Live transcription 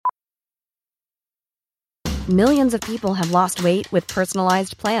Millions of people have lost weight with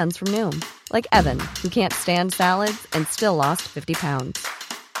personalized plans from Noom. Like Evan, who can't stand salads and still lost 50 pounds.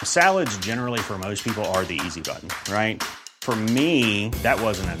 Salads generally for most people are the easy button, right? For me, that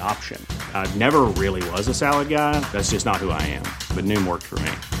wasn't an option. I never really was a salad guy. That's just not who I am. But Noom worked for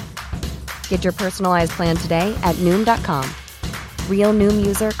me. Get your personalized plan today at Noom.com. Real Noom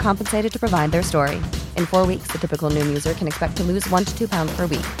user compensated to provide their story. In 4 weeks, the typical Noom user can expect to lose 1 to 2 pounds per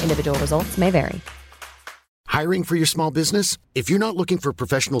week. Individual results may vary. Hiring for your small business? If you're not looking for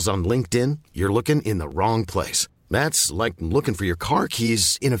professionals on LinkedIn, you're looking in the wrong place. That's like looking for your car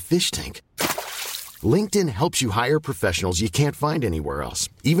keys in a fish tank. LinkedIn helps you hire professionals you can't find anywhere else,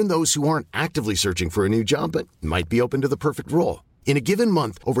 even those who aren't actively searching for a new job but might be open to the perfect role. In a given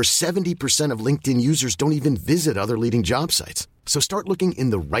month, over 70% of LinkedIn users don't even visit other leading job sites. So start looking in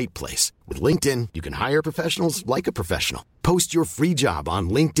the right place. With LinkedIn, you can hire professionals like a professional. Post your free job on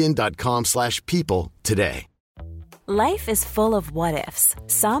linkedin.com/people today. Life is full of what-ifs.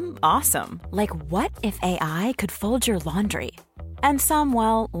 Some awesome, like what if AI could fold your laundry? And some,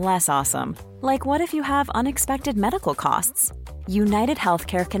 well, less awesome, like what if you have unexpected medical costs? United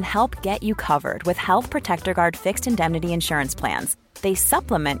Healthcare can help get you covered with Health Protector Guard fixed indemnity insurance plans. They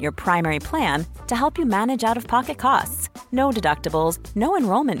supplement your primary plan to help you manage out-of-pocket costs. No deductibles, no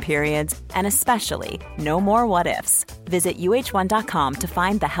enrollment periods, and especially no more what-ifs. Visit uh1.com to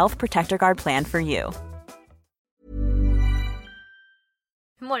find the Health Protector Guard plan for you.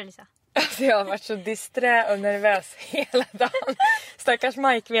 Hur mår du, Lisa? Alltså jag har varit så disträ och nervös hela dagen. Stackars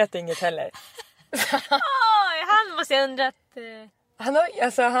Mike vet inget heller. Han måste ha undrat...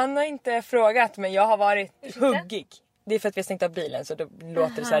 Han har inte frågat, men jag har varit huggig. Det är för att vi har stängt av bilen, så då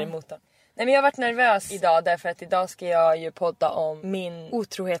låter det så här i motorn. Nej, men jag har varit nervös idag därför att idag ska jag ju podda om min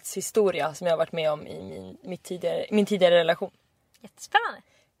otrohetshistoria som jag har varit med om i min tidigare relation. Jättespännande.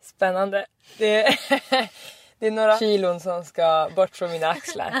 Spännande. Det är några kilon som ska bort från mina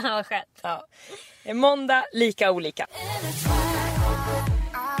axlar. Vad skönt. Ja. Det är måndag, lika olika.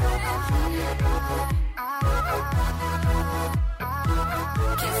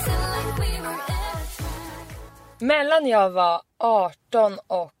 Mellan jag var 18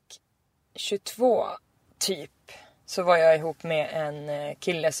 och 22 typ så var jag ihop med en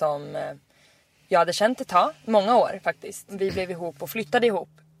kille som jag hade känt ett tag, många år faktiskt. Vi blev ihop och flyttade ihop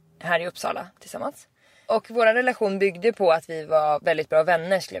här i Uppsala tillsammans. Och vår relation byggde på att vi var väldigt bra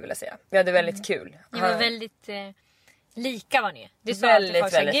vänner, skulle jag vilja säga. Vi hade väldigt kul. Ni var väldigt lika, var ni. Du sa väldigt, att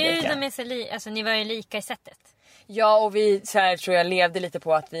folk väldigt Gud, lika. de är så alltså ni var ju lika i sättet. Ja, och vi så här, tror jag levde lite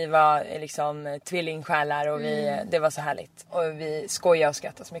på att vi var liksom tvillingsjälar och det var så härligt. Och vi skojade och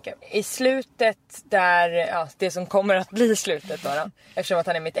skrattade så mycket. I slutet där, ja, det som kommer att bli slutet då, eftersom att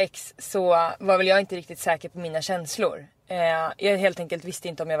han är mitt ex, så var väl jag inte riktigt säker på mina känslor. Jag helt enkelt visste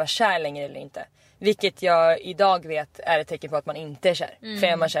inte om jag var kär längre eller inte. Vilket jag idag vet är ett tecken på att man inte är kär. För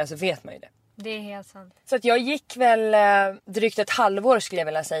är man kär så vet man ju det. Det är helt sant. Så att jag gick väl drygt ett halvår skulle jag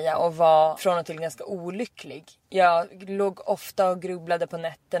vilja säga och var från och till ganska olycklig. Jag låg ofta och grubblade på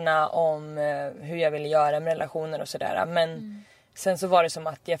nätterna om hur jag ville göra med relationer och sådär. Men sen så var det som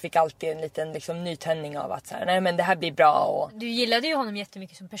att jag fick alltid en liten liksom, nytändning av att så här, nej men det här blir bra. Och... Du gillade ju honom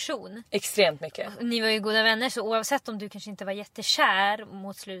jättemycket som person. Extremt mycket. Ni var ju goda vänner, så oavsett om du kanske inte var jättekär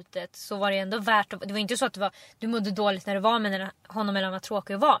mot slutet så var det ändå värt att... Det var inte så att du mådde dåligt när du var med honom eller han var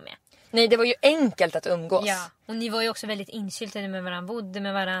tråkig att vara med. Nej, det var ju enkelt att umgås. Ja, och ni var ju också väldigt insyltade med varandra, bodde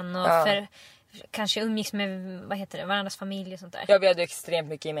med varandra och kanske umgicks med varandras familj och sånt där. Ja, vi hade extremt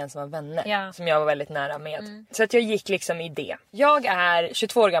mycket gemensamma vänner som jag var väldigt nära med. Så att jag gick liksom i det. Jag är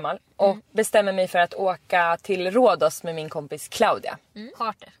 22 år gammal och bestämmer mig för att åka till Rhodos med min kompis Claudia.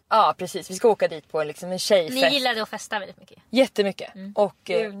 Charter. Ja, precis. Vi ska åka dit på liksom en tjejfest. Ni gillade att festa väldigt mycket. Jättemycket.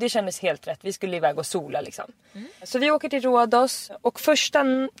 Och det kändes helt rätt. Vi skulle iväg och sola liksom. Så vi åker till Rhodos. Och första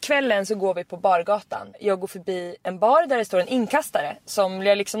kvällen så går vi på bargatan. Jag går förbi en bar där det står en inkastare som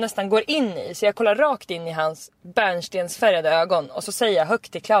jag liksom nästan går in i. Så jag kollar rakt in i hans bärnstensfärgade ögon. Och så säger jag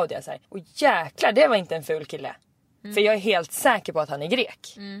högt till Claudia så här: åh jäklar, det var inte en ful kille. För jag är helt säker på att han är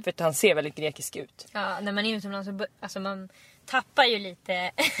grek. För att han ser väldigt grekisk ut. Ja, när man är utomlands så alltså man tappar ju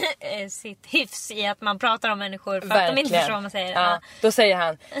lite sitt hyfs i att man pratar om människor för att de inte förstår vad man säger. Ja. Då säger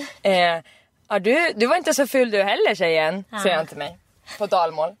han du var inte så ful du heller, tjejen. Säger han till mig på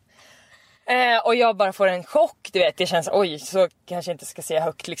dalmål. Och jag bara får en chock, du vet. Det känns, oj, så kanske inte ska säga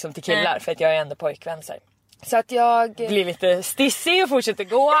högt liksom till killar. För att jag är ändå pojkvän. Så att jag blir lite stissig och fortsätter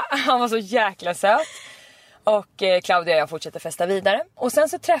gå. Han var så jäkla söt. Och Claudia och jag fortsätter festa vidare. Och sen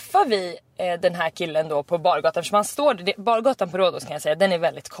så träffar vi den här killen då på bargatan. För man står, bargatan på Rhodos kan jag säga, den är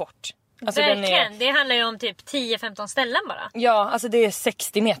väldigt kort. Alltså verkligen, det handlar ju om typ 10-15 ställen bara. Ja, alltså det är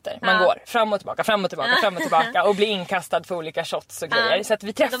 60 meter man går fram och tillbaka och blir inkastad för olika shots och grejer. Så att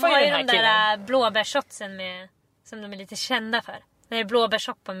vi träffar ju den här killen. De har ju de där blåbärshotsen som de är lite kända för. Det är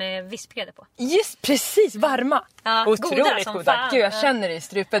blåbärssoppa med vispgrädde på. Just precis, varma. Ja, otroligt goda. Gud, jag känner det i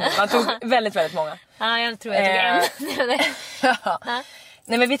strupen. Man tog väldigt, väldigt många. Ja, jag tror jag tog en. Ja.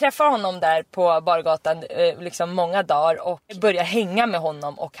 Nej, men vi träffar honom där på bargatan liksom många dagar och börjar hänga med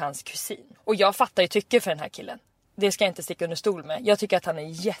honom och hans kusin. Och jag fattar ju tycke för den här killen. Det ska jag inte sticka under stol med. Jag tycker att han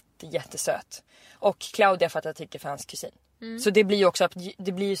är jättesöt. Och Claudia fattar tycke för hans kusin. Så det blir ju också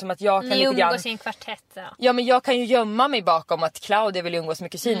det blir ju som att jag kan lite grann... umgås i en kvartett. Ja, men jag kan ju gömma mig bakom att Claudia vill umgås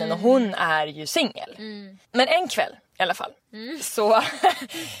med kusinen och hon är ju singel. Men en kväll i alla fall så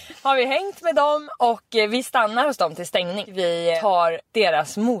har vi hängt med dem och vi stannar hos dem till stängning. Vi tar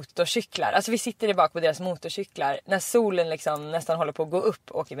deras motorcyklar. Alltså vi sitter i bak på deras motorcyklar. När solen liksom nästan håller på att gå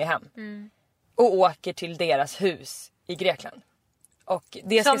upp åker vi hem. Och åker till deras hus i Grekland. Och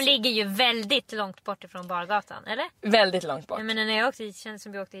det som ligger ju väldigt långt bort ifrån bargatan, eller? Väldigt långt bort. Ja, men när jag åkte dit kändes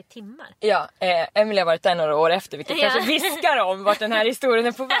som vi åkte i timmar. Ja, Emily har varit där några år efter, vilket kanske viskar om vart den här historien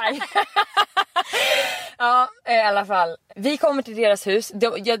är på väg. Ja, i alla fall. Vi kommer till deras hus.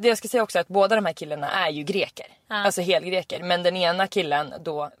 Jag ska säga också att båda de här killarna är ju greker. Alltså helgreker. Men den ena killen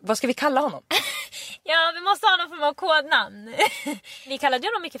då, vad ska vi kalla honom? Ja, vi måste ha någon form av kodnamn. Vi kallade ju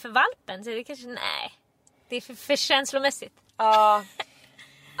honom mycket för valpen, så det kanske, nej. Det är för känslomässigt. Ja,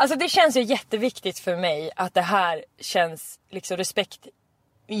 alltså det känns ju jätteviktigt för mig att det här känns liksom respekt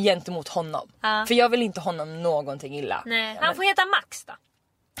gentemot honom. För jag vill inte honom någonting illa. Nej, han får heta Max då.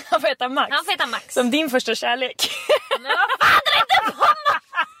 Han får heta Max. Han får heta Max. Som din första kärlek. Men vad fan är det inte på Max?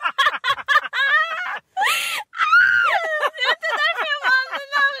 Det är inte därför jag valde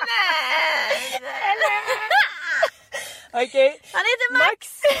namnet. Okej. Han heter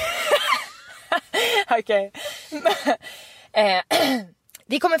Max. Okej.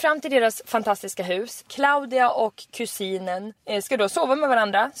 Vi kommer fram till deras fantastiska hus. Claudia och kusinen ska då sova med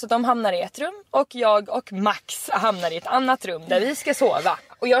varandra. Så de hamnar i ett rum. Och jag och Max hamnar i ett annat rum där vi ska sova.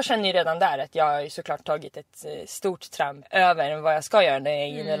 Och jag känner ju redan där att jag har såklart tagit ett stort tramp över vad jag ska göra när jag är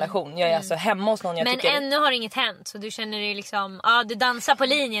i en relation. Jag är alltså hemma hos någon jag tycker... Men ännu har inget hänt. Så du känner dig liksom... Ja, du dansar på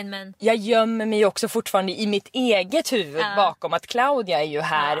linjen, men... Jag gömmer mig också fortfarande i mitt eget huvud bakom att Claudia är ju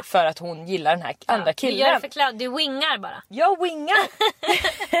här för att hon gillar den här andra killen. Du gör för Claudia. Du wingar bara. Jag wingar!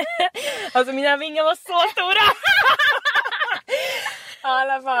 Alltså mina vingar var så stora! I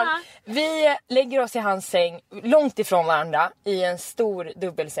alla fall. Vi lägger oss i hans säng långt ifrån varandra i en stor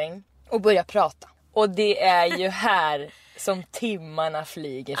dubbelsäng och börjar prata. Och det är ju här som timmarna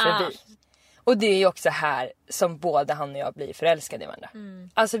flyger förbi. Och det är ju också här som både han och jag blir förälskade i varandra.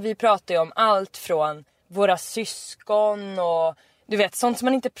 Alltså vi pratar ju om allt från våra syskon och du vet, sånt som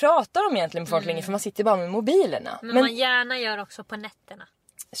man inte pratar om egentligen med folk längre för man sitter bara med mobilerna. Men man gärna gör också på nätterna.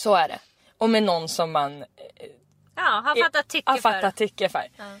 Så är det. Och med någon som man... har fattat tycke för.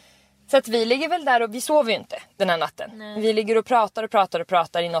 Så att vi ligger väl där och vi sover ju inte den här natten. Nej. Vi ligger och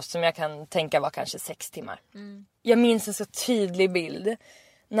pratar i något som jag kan tänka var kanske 6 timmar. Jag minns en så tydlig bild.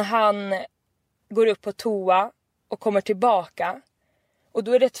 När han går upp på toa och kommer tillbaka. Och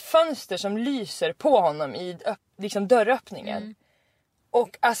då är det ett fönster som lyser på honom i liksom dörröppningen.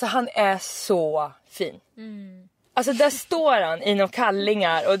 Och alltså han är så fin. Alltså där står han i några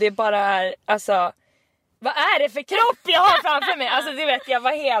kallingar och det bara är, alltså... Vad är det för kropp jag har framför mig? Alltså det vet jag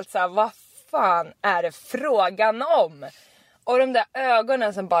var helt så här, vad fan är det frågan om? Och de där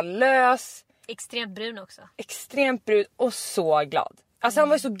ögonen som bara lös. Extremt brun också. Extremt brun och så glad. Alltså han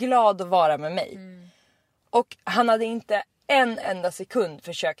var så glad att vara med mig. Och han hade inte en enda sekund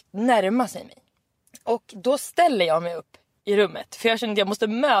försökt närma sig mig. Och då ställer jag mig upp i rummet. För jag kände att jag måste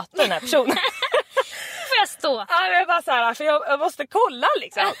möta den här personen. Får jag stå? Ja, jag bara så här, för jag måste kolla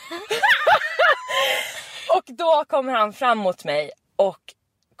liksom. Och då kommer han fram mot mig och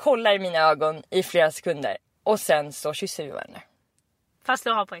kollar i mina ögon i flera sekunder. Och sen så kysser vi varandra. Fast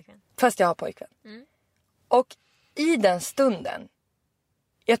du har pojkvän? Fast jag har pojkvän. Och i den stunden,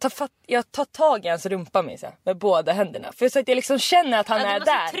 jag tar tag i hans rumpa med båda händerna. För så att jag liksom känner att han är där.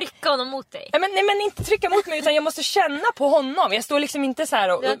 Du måste trycka honom mot dig. Nej men inte trycka mot mig utan jag måste känna på honom. Jag står liksom inte så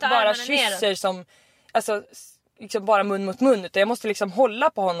här och bara kysser som... Alltså... liksom bara mun mot mun utan jag måste liksom hålla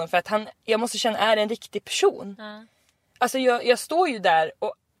på honom för att jag måste känna är en riktig person. Alltså jag står ju där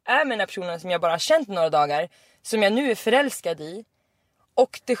och är med den här personen som jag bara har känt några dagar som jag nu är förälskad i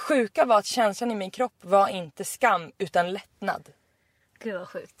och det sjuka var att känslan i min kropp var inte skam utan lättnad. Gud vad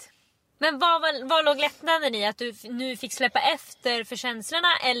sjukt. Men vad låg lättnaden i? Att du nu fick släppa efter för känslorna?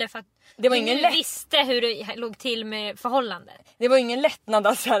 Eller för att det var du ingen visste hur det låg till med förhållandet? Det var ingen lättnad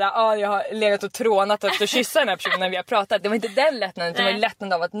att såhär, jag har legat och trånat efter att kyssa den här personen när vi har pratat. Det var inte den lättnaden. Det var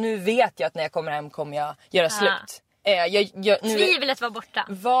lättnad av att nu vet jag att när jag kommer hem kommer jag göra slut. Nu Tvivlet var borta.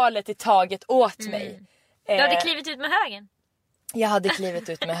 Valet är taget åt mig. Du hade klivit ut med högen. Jag hade klivit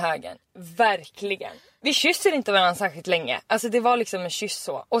ut med högen. Verkligen. Vi kysser inte varandra särskilt länge. Alltså det var liksom en kyss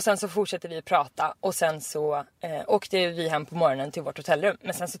så. Och sen så fortsatte vi prata. Och sen så åkte vi hem på morgonen till vårt hotellrum.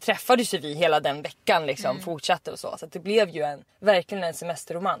 Men sen så träffades vi hela den veckan liksom. Fortsatte och så. Så att det blev ju verkligen en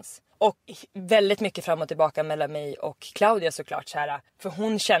semesterromans. Och väldigt mycket fram och tillbaka mellan mig och Claudia såklart så här. För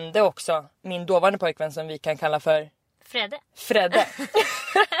hon kände också min dåvarande pojkvän som vi kan kalla för Fredde.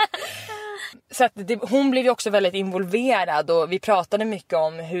 Så att hon blev ju också väldigt involverad och vi pratade mycket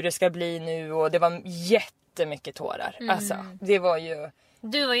om hur det ska bli nu och det var jättemycket tårar. Alltså, det var ju...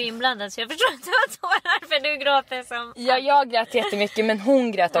 Du var ju inblandad så jag förstår att det var tårar för du gråter som... Ja, jag grät jättemycket men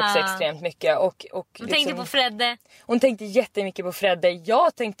hon grät också extremt mycket. Och hon tänkte på Fredde. Hon tänkte jättemycket på Fredde.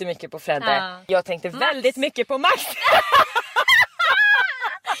 Jag tänkte mycket på Fredde. Ja. Jag tänkte väldigt mycket på Max.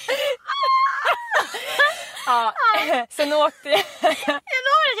 Ja, sen åkte jag... Jag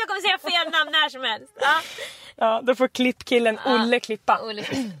lovar att jag kommer säga fel namn när som helst. Ja, då får klippkillen Olle klippa.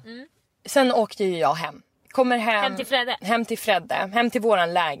 Sen åkte ju jag hem. Kommer hem till Fredde. Hem till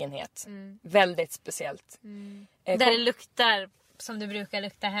våran lägenhet. Väldigt speciellt. Där det luktar som det brukar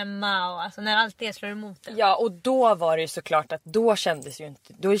lukta hemma och alltså när allt det slår emot det. Ja, och då var det ju såklart att då kändes ju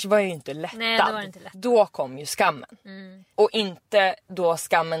inte, då var jag ju inte lättad. Nej, då var det inte lätt. Då kom ju skammen. Och inte då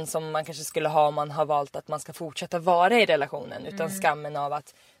skammen som man kanske skulle ha om man har valt att man ska fortsätta vara i relationen. Utan skammen av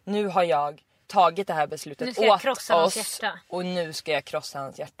att nu har jag tagit det här beslutet åt oss och nu ska jag krossa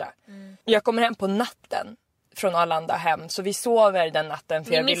hans hjärta. Jag kommer hem på natten från Arlanda hem så vi sover den natten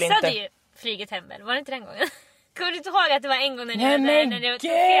för jag vill inte... Ni missade ju flyget hem, var det inte den gången? Kommer du inte ihåg att det var en gång när det var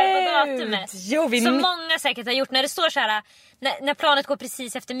fel på datumet? Jo, som många säkert har gjort när det står så här när planet går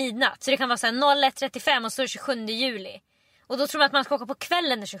precis efter midnatt. Så det kan vara så här 01:35 och så 27 juli. Och då tror man att man ska åka på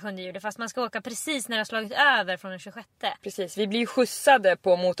kvällen den 27 juli fast man ska åka precis när det har slagit över från den 26. Precis, vi blir ju skjutsade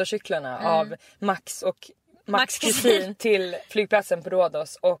på motorcyklarna av Max och Max kusin till flygplatsen på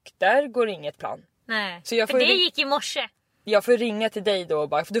Rhodos och där går inget plan. Nej, så för det gick i morse. Jag får ringa till dig då och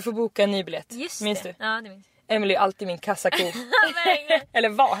bara, för du får boka en ny biljett. Just minns det. Du? Ja, det minns. Emily är alltid min kassako. Eller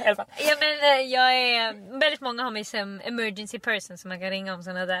vad i alla fall. Ja, men jag är... Väldigt många har mig som emergency person som man kan ringa om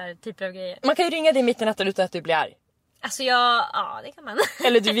såna där typer av grejer. Man kan ju ringa dig mitt i natten utan att du blir arg. Alltså ja, det kan man.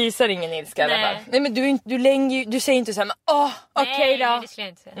 Eller du visar ingen ilska i alla fall. Nej, men du säger inte så här, men okej då. Nej, det skulle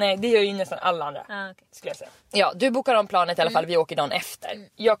jag inte säga. Nej, det gör ju nästan alla andra. Okay. Skulle jag säga. Ja, du bokar om planet i alla fall, vi åker dagen efter.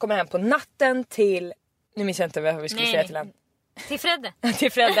 Jag kommer hem på natten till... Nu minns jag inte vad vi skulle säga till honom. Till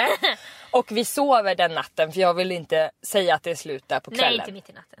Fredde. Och vi sover den natten för jag vill inte säga att det är slut där på kvällen. Nej, inte mitt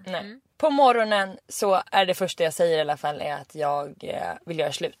i natten. Nej. På morgonen så är det första jag säger i alla fall är att jag vill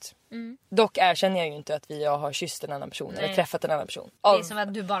göra slut. Dock erkänner jag ju inte att jag har kysst en annan person eller träffat en annan person. Det är som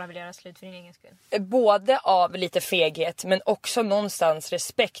att du bara vill göra slut för din egen skull. Både av lite feghet men också någonstans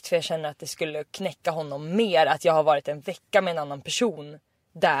respekt för jag känner att det skulle knäcka honom mer att jag har varit en vecka med en annan person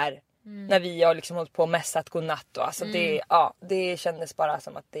där. När vi har liksom hållit på och mässat godnatt och alltså det kändes bara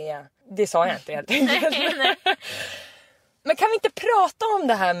som att det sa jag inte helt enkelt. Men kan vi inte prata om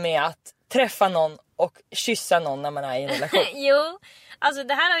det här med att träffa någon och kyssa någon när man är i en relation? Jo, alltså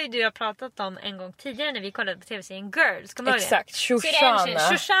det här har ju du pratat om en gång tidigare när vi kollade på tv-serien Girls. Kommer du ihåg det? Exakt,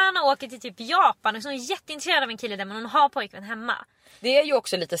 Shoshana åker till typ Japan och så är hon jätteintresserad av en kille där men hon har pojkvän hemma. Det är ju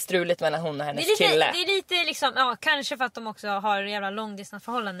också lite struligt mellan hon och hennes kille. Det är lite liksom, kanske för att de också har jävla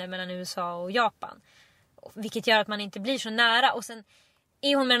långdistansförhållande mellan USA och Japan. Vilket gör att man inte blir så nära. Och sen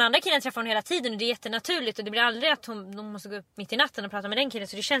är hon med den andra killen träffar hon hela tiden och det är jättenaturligt. Och det blir aldrig att de måste gå upp mitt i natten och prata med den killen.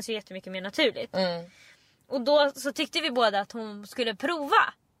 Så det känns ju jättemycket mer naturligt. Och då så tyckte vi båda att hon skulle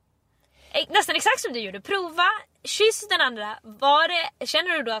prova. Nästan exakt som du gjorde. Prova, kyss den andra.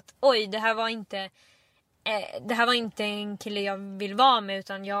 Känner du då att oj, det här var inte en kille jag vill vara med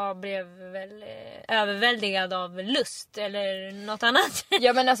utan jag blev väl överväldigad av lust eller något annat.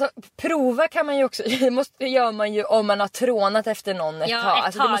 Ja men alltså prova kan man ju också, det gör man ju om man har trånat efter någon ett tag.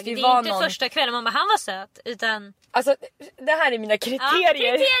 Alltså, det måste ju vara inte första kvällen man bara han var söt utan... Alltså det här är mina kriterier. Ja,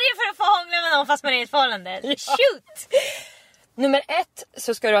 kriterier för att få hångla med någon fast man är i ett förhållande. Ja. Shoot! Nummer 1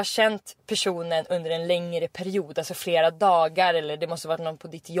 så ska du ha känt personen under en längre period. Alltså flera dagar, eller det måste vara någon på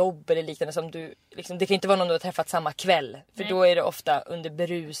ditt jobb eller liknande som du... Liksom, det kan inte vara någon du har träffat samma kväll. För då är det ofta under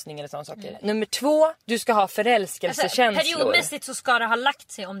berusning eller sådana saker. Nummer 2, du ska ha förälskelsekänslor. Alltså, periodmässigt så ska det ha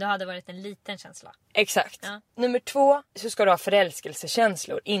lagt sig om det hade varit en liten känsla. Exakt. Ja. Nummer 2 så ska du ha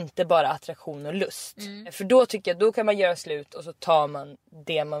förälskelsekänslor, inte bara attraktion och lust. För då tycker jag, då kan man göra slut och så tar man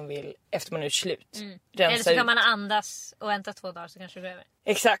det man vill efter man är slut. Eller så kan ut. man andas och vänta 2 dagar så kanske det går över.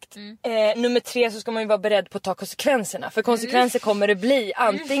 Exakt. Nummer 3 så ska man ju vara beredd på att ta konsekvenserna. För konsekvenser kommer det bli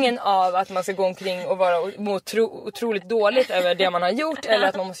antingen av att man ska gå omkring och må otroligt dåligt över det man har gjort, eller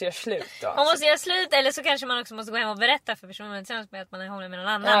att man måste göra slut då. Man måste göra slut, eller så kanske man också måste gå hem och berätta för personen tillsammans med att man är hållen med någon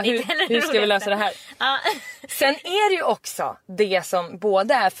annan. Ja, hur ska vi lösa det här? Ja. Sen är det ju också det som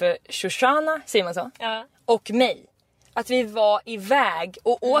både är för Shoshana, säger man så? Ja. Och mig. Att vi var iväg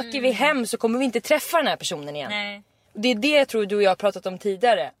och åker vi hem så kommer vi inte träffa den här personen igen. Nej. Det är det jag tror du och jag har pratat om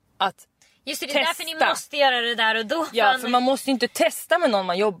tidigare. Att Just det, det är därför ni måste göra det där och då. Ja, för man måste inte testa med någon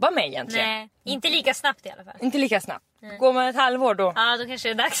man jobbar med egentligen. Nej, inte lika snabbt i alla fall. Inte lika snabbt. Går man ett halvår då. Ja, då kanske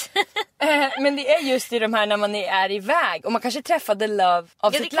det är dags. Men det är just i de här när man är iväg. Och man kanske träffar the love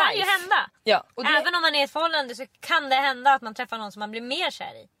of sitt life. Ja, det kan ju hända. Ja, och det... Även om man är i ett förhållande så kan det hända att man träffar någon som man blir mer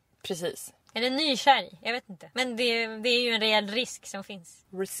kär i. Precis. Eller nykär i, jag vet inte. Men det är ju en rejäl risk som finns.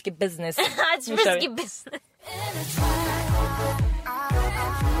 Risky business. It's risky business.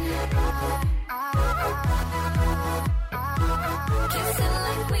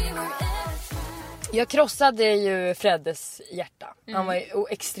 Jag krossade ju Freddes hjärta. Han var ju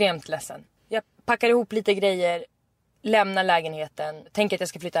extremt ledsen. Jag packar ihop lite grejer, lämnar lägenheten, tänker att jag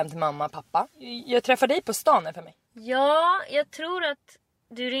ska flytta hem till mamma och pappa. Jag träffade dig på stan för mig. Ja, jag tror att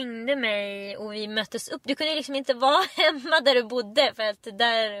du ringde mig och vi möttes upp. Du kunde liksom inte vara hemma där du bodde för att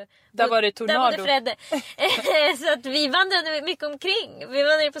där var det tornado. Där bodde Fredde. Så att vi vandrade mycket omkring. Vi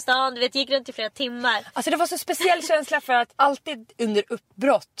vandrade på stan, du vet, gick runt i flera timmar. Alltså det var så speciell känsla för att alltid under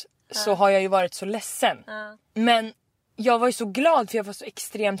uppbrott så har jag ju varit så ledsen. Men jag var ju så glad för jag var så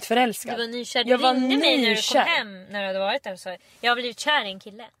extremt förälskad. Du var nykär. Du jag var ringde mig när du nykär. kom hem när du hade varit där och sa jag har blivit kär i en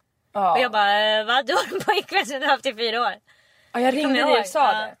kille. Ja. Och jag bara, vad? Du har en pojkvän som du har haft i 4 år. Ja, jag ringde dig och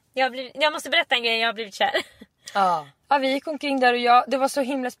sa det. Jag måste berätta en grej, jag har blivit kär. Ja, vi gick omkring där och det var så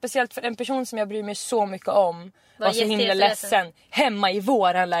himla speciellt för en person som jag bryr mig så mycket om var så himla ledsen hemma i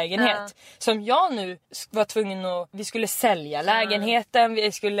våran lägenhet. Som jag nu var tvungen att, vi skulle sälja lägenheten,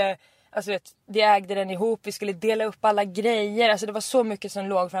 vi skulle, alltså vet, vi ägde den ihop, vi skulle dela upp alla grejer, alltså det var så mycket som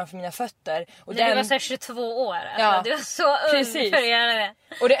låg framför mina fötter. Och du var så 22 år, alltså, du var så ung för att göra det.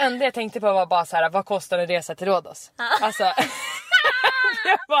 Och det enda jag tänkte på var bara så här: vad kostar en resa till Rhodos? Alltså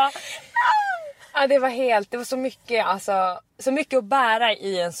det var så mycket, alltså så mycket att bära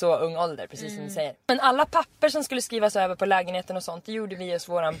i en så ung ålder, precis som du säger. Men alla papper som skulle skrivas över på lägenheten och sånt, det gjorde vi hos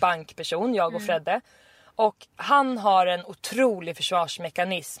våran bankperson, jag och Fredde. Och han har en otrolig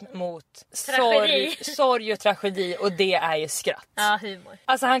försvarsmekanism mot sorg och tragedi, och det är ju skratt. Ja, humor.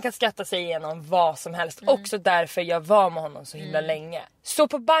 Alltså han kan skratta sig igenom vad som helst. Också därför jag var med honom så himla länge. Så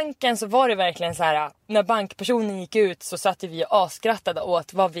på banken så var det verkligen så här: när bankpersonen gick ut så satt vi och avskrattade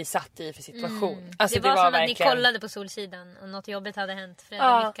åt vad vi satt i för situation. Alltså, det var som verkligen... att ni kollade på Solsidan och något jobbigt hade hänt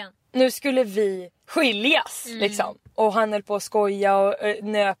fredag veckan. Nu skulle vi skiljas liksom. Och han höll på att skoja och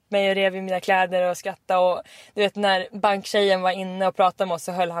nöp mig och rev i mina kläder och skrattade. Och du vet, när banktjejen var inne och pratade med oss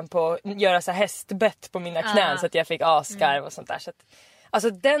så höll han på att göra så här hästbett på mina knän så att jag fick askarv och sånt där. Så att, alltså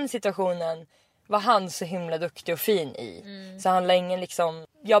den situationen var han så himla duktig och fin i. Så han länge liksom,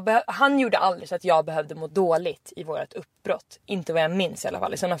 han gjorde aldrig så att jag behövde må dåligt i vårt uppbrott. Inte vad jag minns i alla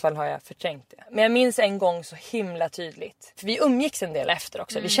fall. I sådana fall har jag förträngt det. Men jag minns en gång så himla tydligt. För vi umgicks en del efter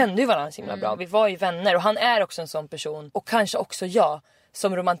också. Vi kände ju varandra så himla bra. Vi var ju vänner. Och han är också en sån person. Och kanske också jag,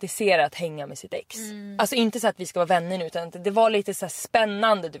 som romantiserar att hänga med sitt ex. Alltså inte så att vi ska vara vänner nu, utan det var lite så här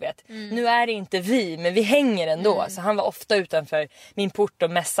spännande, du vet. Nu är det inte vi, men vi hänger ändå. Så han var ofta utanför min port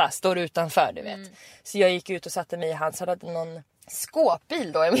och mässa, står utanför, du vet. Så jag gick ut och satte mig i hans, han hade någon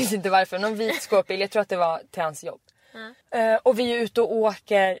skåpbil då, jag minns inte varför, någon vit skåpbil, jag tror att det var till hans jobb. Och vi är ute och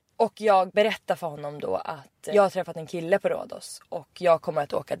åker, och jag berättar för honom då att jag har träffat en kille på Rhodos och jag kommer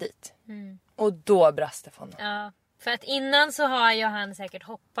att åka dit. Och då brast det för honom. Ja. För att innan så har ju han säkert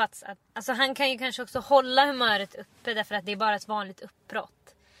hoppats att, alltså han kan ju kanske också hålla humöret uppe därför att det är bara ett vanligt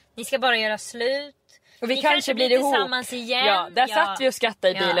uppbrott. Ni ska bara göra slut. Och vi ni kanske blir ihop tillsammans igen. Ja, där satt vi och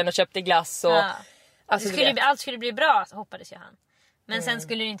skrattade i bilen och köpte glass och alltså, allt skulle bli bra, hoppades ju han. Men sen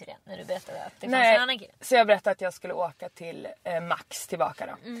skulle det inte det när du berättade att det fanns en annan kille. Så jag berättade att jag skulle åka till Max tillbaka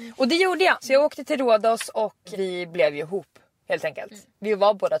då. Och det gjorde jag. Så jag åkte till Rhodos och vi blev ju ihop. helt enkelt. Vi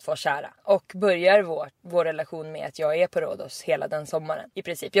var båda två kära. Och börjar vår relation med att jag är på Rhodos hela den sommaren. I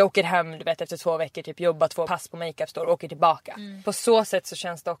princip. Jag åker hem, du vet, efter 2 veckor. Typ jobbar 2 pass på Makeup Store och åker tillbaka. På så sätt så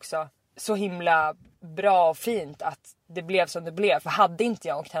känns det också så himla bra och fint att det blev som det blev. För hade inte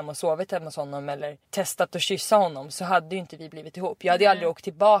jag åkt hem och sovit hemma hos honom eller testat att kyssa honom så hade ju inte vi blivit ihop. Jag hade aldrig åkt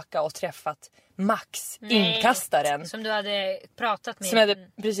tillbaka och träffat Max, inkastaren. Som du hade pratat med. Som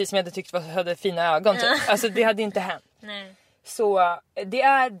jag hade tyckt hade fina ögon typ. Alltså det hade inte hänt. Nej. Så det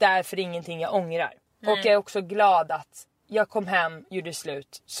är därför ingenting jag ångrar. Och jag är också glad att jag kom hem, gjorde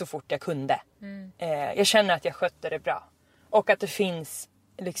slut så fort jag kunde. Jag känner att jag skötte det bra. Och att det finns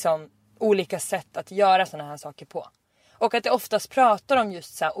liksom olika sätt att göra såna här saker på. Och att jag oftast pratar om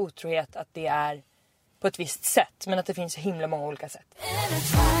just så här otrohet, att det är på ett visst sätt. Men att det finns så himla många olika sätt.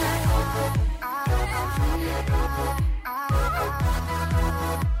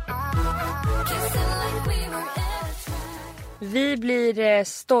 Vi blir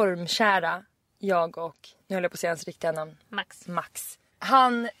stormkära, jag och, nu håller jag på att säga hans riktiga namn. Max.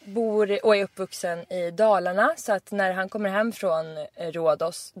 Han bor och är uppvuxen i Dalarna, så att när han kommer hem från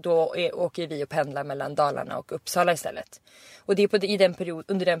Rhodos då åker vi och pendlar mellan Dalarna och Uppsala istället. Och det är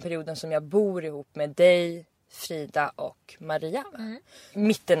under den perioden som jag bor ihop med dig, Frida och Maria.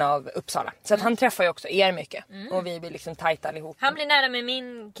 Mitten av Uppsala. Så att han träffar ju också er mycket. Och vi blir liksom tajta allihop. Han blir nära med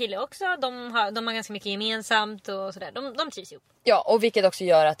min kille också. De har ganska mycket gemensamt och sådär. De trivs ihop. Ja, och vilket också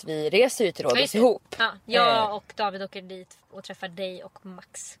gör att vi reser ju till Rhodos ihop. Ja, jag och David åker dit och träffar dig och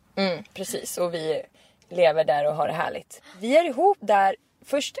Max. Precis, och vi lever där och har det härligt. Vi är ihop där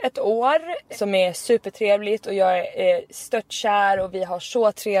först ett år som är supertrevligt. Och jag är störtkär och vi har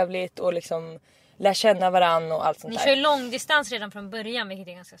så trevligt och liksom lär känna varann och allt sånt där. Ni kör långdistans redan från början, vilket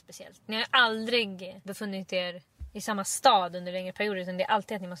är ganska speciellt. Ni har aldrig befunnit er i samma stad under längre perioder, utan det är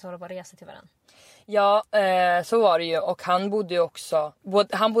alltid att ni måste hålla på och resa till varandra. Ja, så var det ju. Och han bodde ju också,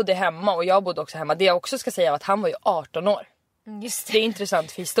 han bodde hemma och jag bodde också hemma. Det jag också ska säga var att han var ju 18 år. Just det. Det är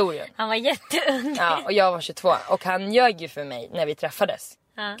intressant för historien. Han var jätteung. Ja, och jag var 22. Och han ljög ju för mig när vi träffades.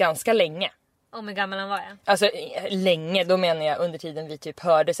 Ganska länge. Om hur gammal han var, ja. Alltså länge, då menar jag under tiden vi typ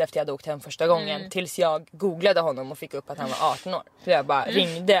hördes efter jag hade åkt hem första gången. Tills jag googlade honom och fick upp att han var 18 år. Så jag bara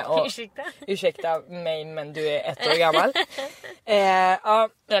ringde och ursäkta mig men du är 1 år gammal. Ja,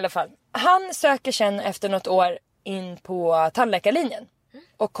 i alla fall. Han söker sen efter något år in på tandläkarlinjen.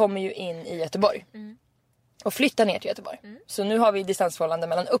 Och kommer ju in i Göteborg. Och flyttar ner till Göteborg. Så nu har vi distansförhållande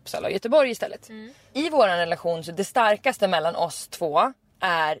mellan Uppsala och Göteborg istället. I vår relation så det starkaste mellan oss två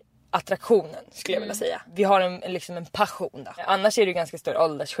är attraktionen, skulle jag vilja säga. Vi har en passion då. Annars är det ju ganska stor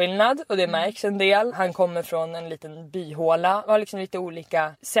åldersskillnad och det märks en del. Han kommer från en liten byhåla och har liksom lite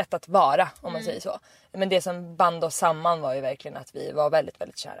olika sätt att vara, om man säger så. Men det som band oss samman var ju verkligen att vi var väldigt,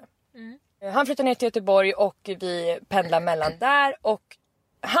 väldigt kära. Han flyttar ner till Göteborg och vi pendlar mellan där. Och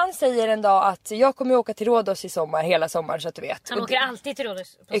han säger en dag att jag kommer åka till Rhodos i sommar, hela sommaren, så att du vet. Han åker alltid till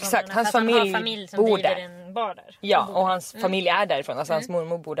Rhodos på exakt, sommaren, hans familj som bor driver där. en bar där. Ja, och hans familj är därifrån. Alltså hans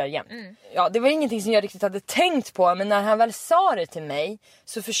mormor bor där jämt. Ja, det var ingenting som jag riktigt hade tänkt på. Men när han väl sa det till mig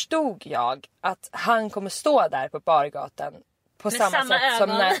så förstod jag att han kommer stå där på bargatan på med samma sätt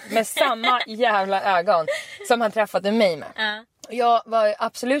ögon. som med samma jävla ögon som han träffade mig med. Jag var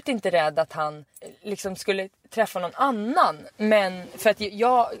absolut inte rädd att han liksom skulle träffa någon annan. Men för att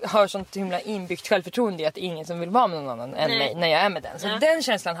jag har sånt himla inbyggt självförtroende i att det är ingen som vill vara med någon annan än mig när jag är med den. Så den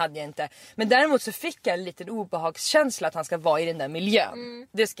känslan hade jag inte. Men däremot så fick jag en liten obehagskänsla att han ska vara i den där miljön.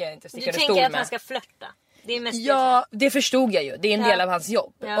 Det ska jag inte sticka det stol med. Du tänker att han ska flirta? Det är mest det förstod jag ju. Det är en del av hans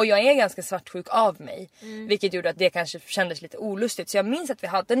jobb. Och jag är ganska svartsjuk av mig. Vilket gjorde att det kanske kändes lite olustigt. Så jag minns att vi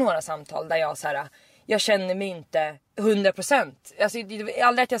hade några samtal där jag så här, jag känner mig inte 100%. Alltså, det var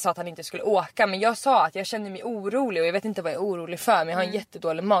aldrig att jag sa att han inte skulle åka. Men jag sa att jag känner mig orolig. Och jag vet inte vad jag är orolig för. Men jag har en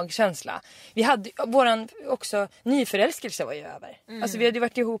jättedålig magkänsla. Vi hade våran också nyförälskelse var ju över. Alltså vi hade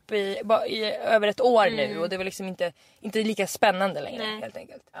varit ihop i över ett år nu. Och det var liksom inte lika spännande längre helt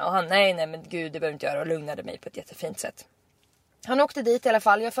enkelt. Och han nej men gud det behöver inte göra. Och lugnade mig på ett jättefint sätt. Han åkte dit i alla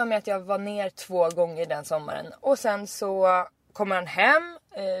fall. Jag får med att jag var ner 2 gånger den sommaren. Och sen så kommer han hem.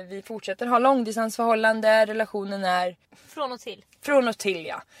 Vi fortsätter ha långdistansförhållande. Relationen är från och till,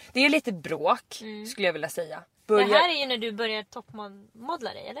 ja. Det är lite bråk, skulle jag vilja säga. Det här är ju när du börjar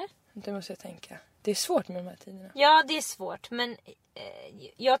toppmodla dig, eller? Det måste jag tänka. Det är svårt med de här tiderna. Ja, det är svårt. Men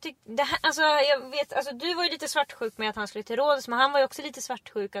jag tycker... Alltså, du var ju lite svartsjuk med att han skulle till Rhodos. Men han var ju också lite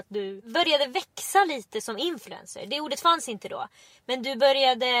svartsjuk att du började växa lite som influencer. Det ordet fanns inte då. Men du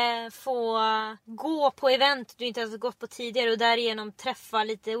började få gå på event du inte hade gått på tidigare. Och därigenom träffa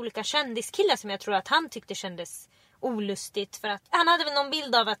lite olika kändiskillar som jag tror att han tyckte kändes olustigt. För att han hade väl någon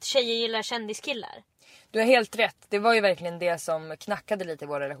bild av att tjejer gillar kändiskillar. Du har helt rätt. Det var ju verkligen det som knackade lite i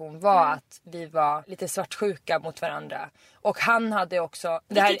vår relation. Var att vi var lite svartsjuka mot varandra. Och han hade också...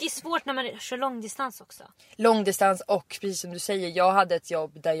 Vilket är svårt när man kör långdistans också. Långdistans och precis som du säger. Jag hade ett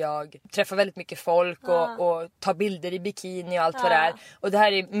jobb där jag träffar väldigt mycket folk. Och tar bilder i bikini och allt vad det är. Och det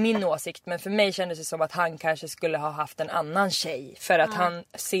här är min åsikt. Men för mig kändes det som att han kanske skulle ha haft en annan tjej. För att han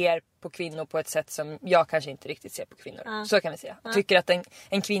ser på kvinnor på ett sätt som jag kanske inte riktigt ser på kvinnor. Så kan vi säga. Tycker att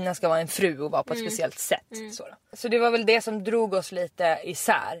en kvinna ska vara en fru och vara på ett speciellt sätt. Så det var väl det som drog oss lite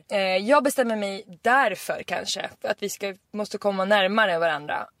isär. Jag bestämmer mig därför kanske. För att vi måste komma närmare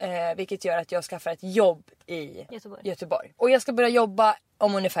varandra. Vilket gör att jag skaffar ett jobb i Göteborg. Och jag ska börja jobba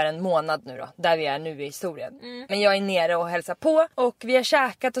om ungefär en månad nu då. Där vi är nu i historien. Men jag är nere och hälsar på. Och vi har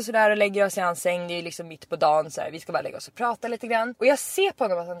käkat och sådär och lägger oss i hans säng. Det är liksom mitt på dagen så här. Vi ska bara lägga oss och prata lite grann. Och jag ser på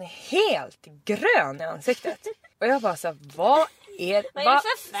honom att han är helt grön i ansiktet. Och jag bara så vad är det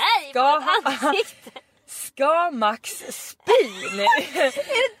för färg på ansiktet? Ska Max spy? Är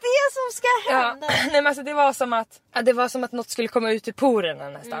det som ska hända? Ja. Nej, men alltså det var som att något skulle komma ut i porerna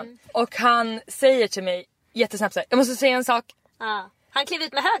nästan. Och han säger till mig jättesnabbt så här, jag måste säga en sak. Han klev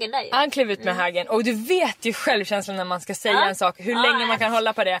ut med högen där ju. Han klev ut med högen. Och du vet ju självkänslan när man ska säga en sak. Hur länge man kan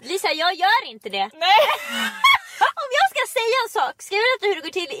hålla på det. Lisa, jag gör inte det. Nej. Om jag ska säga en sak. Ska jag berätta hur det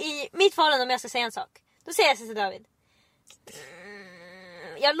går till i mitt förhållande om jag ska säga en sak? Då säger jag till David.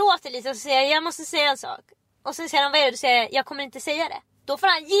 Jag låter lite och så säger jag måste säga en sak. Och sen säger han, vad är det? Då säger jag kommer inte säga det. Då får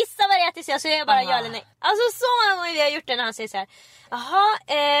han gissa vad det är till sig. Så jag bara ja eller nej. Alltså så många gånger vi har gjort det när han säger så här.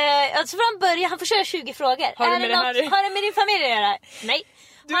 Jaha, så får han börja. Han får köra 20 frågor. Har det med din familj att göra? Nej.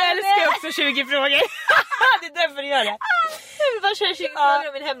 Du älskar också 20 frågor. Det är därför du gör det. Jag vill bara köra 20 frågor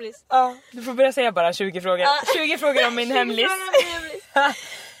om min hemlis. Du får börja säga bara 20 frågor. 20 frågor om min hemlis.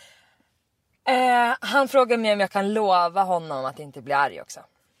 Han frågar mig om jag kan lova honom att inte bli arg också.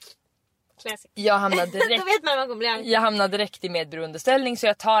 Classic. Jag hamnar direkt, då vet man man kommer bli arg. Jag hamnar direkt i medberoendeställning så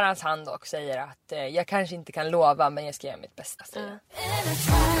jag tar hans hand och säger att jag kanske inte kan lova men jag ska göra mitt bästa.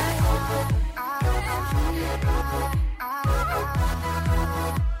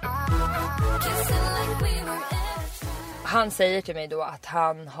 Han säger till mig då att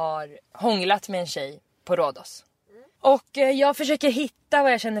han har hånglat med en tjej på Rhodos. Och jag försöker hitta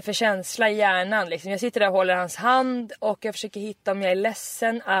vad jag känner för känsla i hjärnan. Liksom. Jag sitter där och håller hans hand och jag försöker hitta om jag är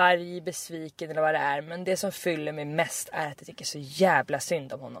ledsen, arg, besviken eller vad det är. Men det som fyller mig mest är att jag tycker så jävla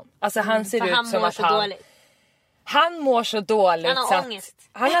synd om honom. Alltså han ser ut som att han mår så dåligt. Han har ångest.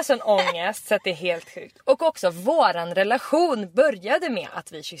 Han har sån ångest så att det är helt sjukt. Och också våran relation började med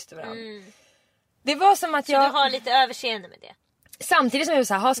att vi kysste varandra. Det var som att så du har lite överseende med det? Samtidigt som jag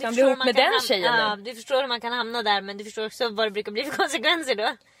sa, ska han bli ihop med den tjejen nu? Ja, du förstår hur man kan hamna där, men du förstår också vad det brukar bli för konsekvenser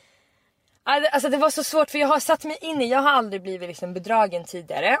då. Alltså det var så svårt för jag har satt mig in i, jag har aldrig blivit liksom bedragen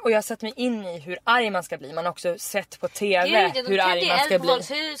tidigare. Och jag har satt mig in i hur arg man ska bli. Man har också sett på tv hur arg man ska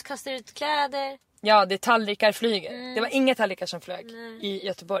bli. Hus, kastar ut kläder. Ja, det tallrikar flyger. Det var inga tallrikar som flög i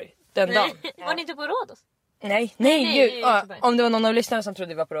Göteborg den dagen. Var ni inte på Rhodos? Nej, gud. Om det var någon av lyssnarna som trodde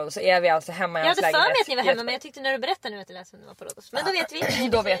vi var på Rhodos så är vi alltså hemma i hans lägenhet. Jag hade för mig att ni var hemma men jag tyckte när du berättade nu att det lät som du var på Rhodos. Men då vet vi.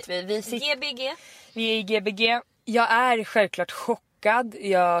 Då vet vi. GBG. Vi är i GBG. Jag är självklart chockad.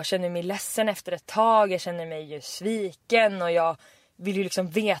 Jag känner mig ledsen efter ett tag. Jag känner mig ju sviken och jag vill ju liksom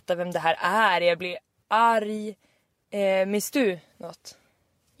veta vem det här är. Jag blir arg. Minns du något?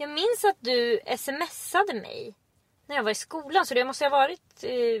 Jag minns att du smsade mig när jag var i skolan, så det måste ha varit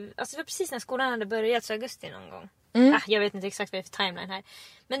alltså det var precis när skolan hade börjat, så augusti någon gång. Jag vet inte exakt vad det är för timeline här.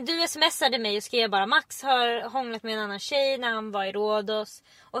 Men du smsade mig och skrev bara Max har hånglat med en annan tjej när han var i Rhodos.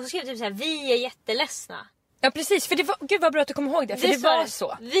 Och så skrev du så här, vi är jätteledsna. Ja precis, för det var, gud vad bra att du kommer ihåg det. För det var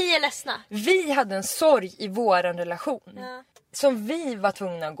så. Vi är ledsna. Vi hade en sorg i våran relation. Som vi var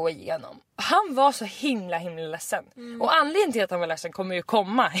tvungna att gå igenom. Han var så himla ledsen. Och anledningen till att han var ledsen kommer ju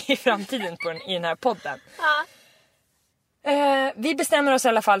komma i framtiden i den här podden. Vi bestämmer oss i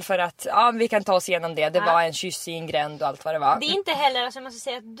alla fall för att vi kan ta oss igenom det. Det var en kyss i en gränd och allt vad det var. Det är inte heller, alltså jag måste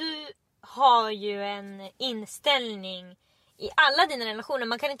säga att du har ju en inställning i alla dina relationer.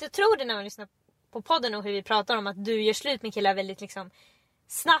 Man kan inte tro det när man lyssnar på podden och hur vi pratar om att du gör slut med killar väldigt liksom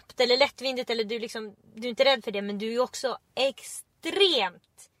snabbt eller lättvindigt, eller du är inte rädd för det, men du är också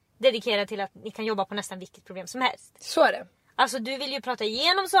extremt dedikerad till att ni kan jobba på nästan vilket problem som helst. Så är det. Alltså du vill ju prata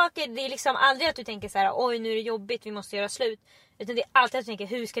igenom saker. Det är liksom aldrig att du tänker så här: oj nu är det jobbigt, vi måste göra slut. Utan det är alltid att du tänker,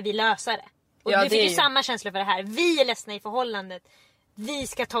 hur ska vi lösa det? Och du fick ju samma känsla för det här. Vi är ledsna i förhållandet. Vi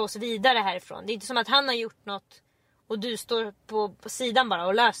ska ta oss vidare härifrån. Det är inte som att han har gjort något och du står på sidan bara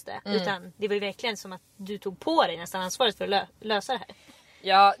och löst det. Utan det var ju verkligen som att du tog på dig nästan ansvaret för att lösa det här.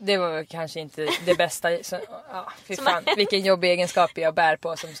 Ja, det var väl kanske inte det bästa. Så, fy fan, vilken jobbig egenskap jag bär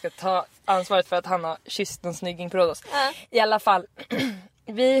på som ska ta ansvaret för att han har kysst någon snygging på oss. I alla fall,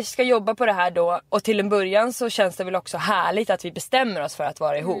 vi ska jobba på det här då. Och till en början så känns det väl också härligt att vi bestämmer oss för att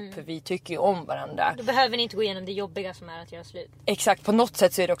vara ihop. För vi tycker ju om varandra. Då behöver ni inte gå igenom det jobbiga som är att göra slut. Exakt, på något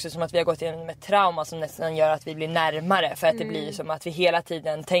sätt så är det också som att vi har gått igenom ett trauma som nästan gör att vi blir närmare. För att det blir som att vi hela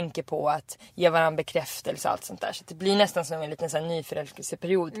tiden tänker på att ge varandra bekräftelse och allt sånt där. Så det blir nästan som en liten sån här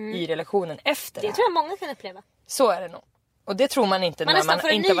nyförälskelseperiod i relationen efter det här. Det tror jag många kan uppleva. Så är det nog. Och det tror man inte när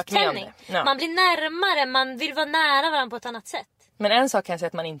man inte har varit med om det. Ja. Man blir närmare, man vill vara nära varandra på ett annat sätt. Men en sak kan jag säga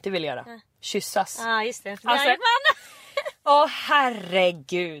att man inte vill göra. Kyssas. Ja, just det. Alltså,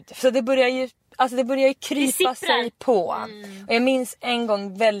 herregud. Så det börjar ju krypa sig på. Och jag minns en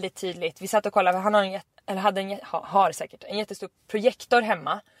gång väldigt tydligt. Vi satt och kollade, han har säkert en jättestor projektor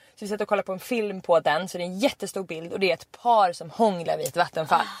hemma. Så vi satt och kollade på en film på den. Så det är en jättestor bild och det är ett par som hånglar vid ett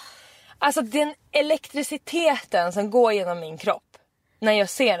vattenfall. Alltså den elektriciteten som går genom min kropp när jag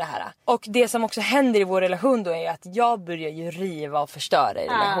ser det här. Och det som också händer i vår relation då är att jag börjar ju riva och förstöra i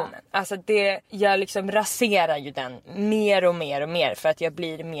relationen. Alltså jag liksom raserar ju den mer och mer och mer för att jag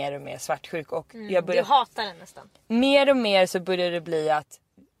blir mer och mer svartsjuk. Och jag börjar, du hatar den nästan. Mer och mer så börjar det bli att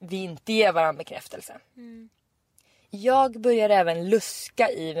vi inte ger varandra bekräftelse. Jag börjar även luska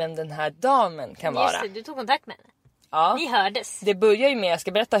i vem den här damen kan vara. Just det, du tog kontakt med henne. Ja. Ni hördes. Det börjar ju med, jag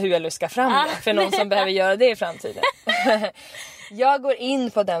ska berätta hur jag luskar fram det för någon som behöver göra det i framtiden. Jag går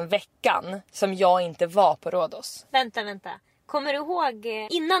in på den veckan som jag inte var på Rhodos. Vänta. Kommer du ihåg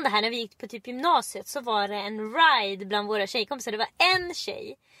innan det här när vi gick på typ gymnasiet så var det en ride bland våra tjejkompisar. Det var en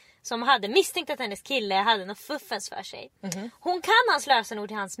tjej som hade misstänkt att hennes kille hade något fuffens för sig. Hon kan hans lösenord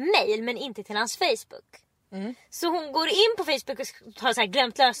till hans mail men inte till hans Facebook. Så hon går in på Facebook och har så här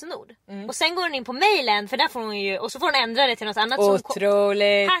glömt lösenord. Och sen går hon in på mailen för där får hon ju, och så får hon ändra det till något annat.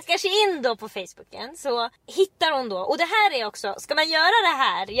 Otroligt. Så hackar sig in då på Facebooken. Så hittar hon då. Och det här är också, ska man göra det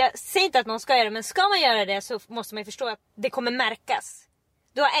här, jag säger inte att någon ska göra det, men ska man göra det så måste man ju förstå att det kommer märkas.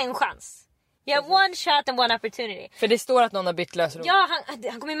 Du har en chans. You have one shot and one opportunity. För det står att någon har bytt lösenord. Ja,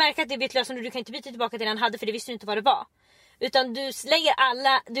 han kommer ju märka att det är bytt lösenord. Du kan inte byta tillbaka till det han hade för det visste du inte vad det var. Utan du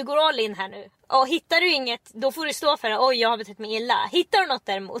lägger du går all in här nu. Och hittar du inget, då får du stå för det. Oj, jag har betett mig illa. Hittar du något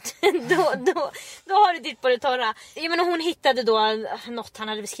däremot, då har du ditt på det torra. Jag menar, hon hittade då något han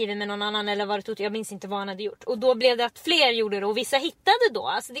hade beskrivit med någon annan eller vad det tog. Jag minns inte vad han hade gjort. Och då blev det att fler gjorde det och vissa hittade då.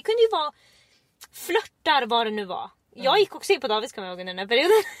 Alltså det kunde ju vara flörtar, vad det nu var. Jag gick också in på Davids, kan jag ihåg, under den här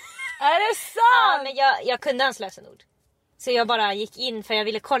perioden. Är det sant? Ja, men jag kunde hans lösenord. Så jag bara gick in för jag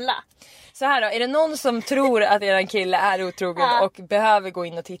ville kolla. Så här då, är det någon som tror att eran kille är otrogen och behöver gå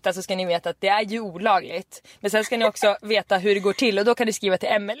in och titta, så ska ni veta att det är ju olagligt. Men sen ska ni också veta hur det går till och då kan ni skriva till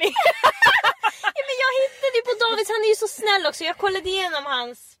Emily. Ja, men jag hittade ju på Davids, han är ju så snäll också. Jag kollade igenom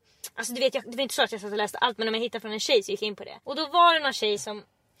hans... Alltså du vet, det var inte så att jag satt och läste allt, men om jag hittade från en tjej så gick jag in på det. Och då var det någon tjej som...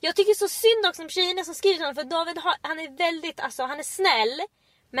 Jag tycker så synd också om tjejerna som skriver honom, för David han är väldigt, alltså han är snäll.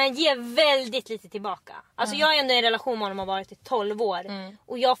 Men ger väldigt lite tillbaka. Alltså jag är ändå i en relation med honom och har varit i 12 år.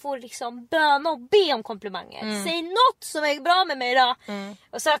 Och jag får liksom böna och be om komplimanger. Säg något som är bra med mig då.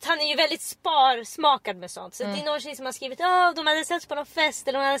 Och så att han är ju väldigt sparsmakad med sånt. Så det är någon tjej som har skrivit de hade sett på någon fest.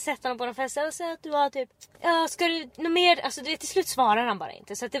 Eller de hade sett honom på någon fest. Och så att du har typ, ska du något mer? Alltså till slut svarar han bara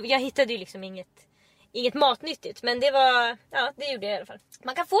inte. Så att jag hittade ju liksom inget matnyttigt. Men det var, det gjorde jag i alla fall.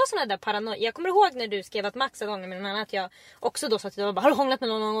 Man kan få såna där paranoia. Jag kommer ihåg när du skrev att Max hade hånglat med någon annan, att jag också då sa att du bara, har du hånglat med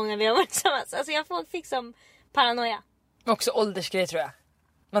någon gång när vi har varit tillsammans? Alltså jag fick som paranoia. Också åldersgrej tror jag.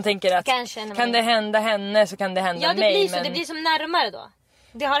 Man tänker att kanske, kan det hända henne så kan det hända mig. Blir så, det blir som närmare då.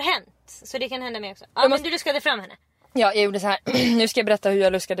 Det har hänt. Så det kan hända mig också. Men du luskade fram henne. Ja, jag gjorde så här. Nu ska jag berätta hur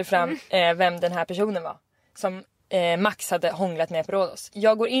jag luskade fram vem den här personen var. Som Max hade hånglat med på Rhodos.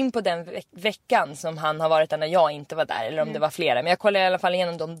 Jag går in på den veckan som han har varit där när jag inte var där. Eller om det var flera. Men jag kollar i alla fall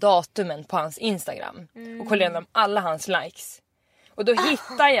igenom de datumen på hans Instagram. Och kollar igenom alla hans likes. Och då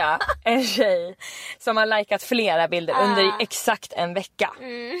hittar jag en tjej som har likat flera bilder under exakt en vecka.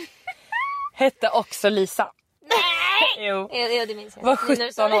 Hette också Lisa. Nej! Jo. Det minns jag. Var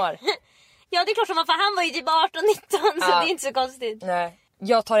 17 år. Ja, det är klart som för han var ju typ 18-19 så det är inte så konstigt. Nej.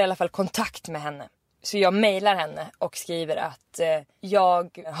 Jag tar i alla fall kontakt med henne. Så jag mejlar henne och skriver att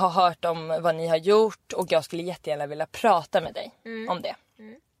jag har hört om vad ni har gjort och jag skulle jättegärna vilja prata med dig om det.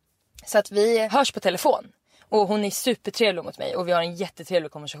 Så att vi hörs på telefon. Och hon är supertrevlig mot mig och vi har en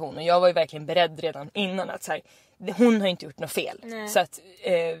jättetrevlig konversation. Och jag var ju verkligen beredd redan innan att så här, hon har inte gjort något fel. Nej. Så att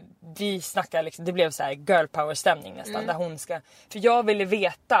vi snackade liksom, det blev så här girl power stämning nästan. Där hon ska, för jag ville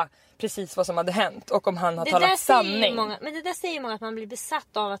veta precis vad som hade hänt och om han har talat sanning. Men det där säger många att man blir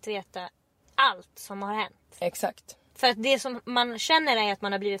besatt av att veta allt som har hänt. Exakt. För att det som man känner är att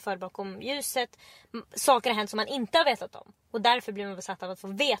man har blivit förd bakom ljuset. Saker har hänt som man inte har vetat om. Och därför blir man besatt av att få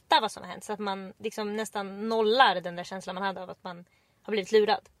veta vad som har hänt. Så att man liksom nästan nollar den där känslan man hade av att man har blivit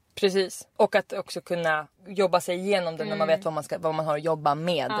lurad. Precis. Och att också kunna jobba sig igenom det när man vet vad man har att jobba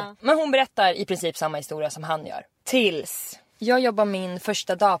med. Ja. Men hon berättar i princip samma historia som han gör. Tills jag jobbar min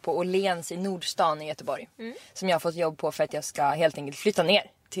första dag på Åhléns i Nordstan i Göteborg. Som jag har fått jobb på för att jag ska helt enkelt flytta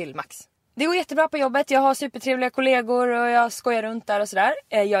ner till Max. Det går jättebra på jobbet. Jag har supertrevliga kollegor och jag skojar runt där och sådär.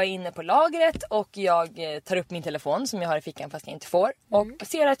 Jag är inne på lagret och jag tar upp min telefon som jag har i fickan fast jag inte får. Och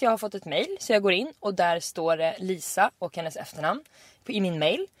ser att jag har fått ett mejl, så jag går in och där står det Lisa och hennes efternamn i min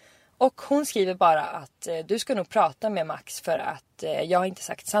mejl. Och hon skriver bara att du ska nog prata med Max för att jag har inte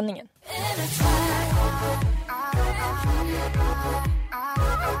sagt sanningen.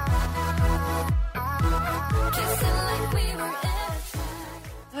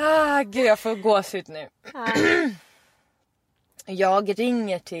 Gud, jag får gåshud nu. Jag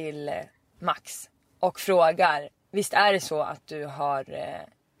ringer till Max och frågar, visst är det så att du har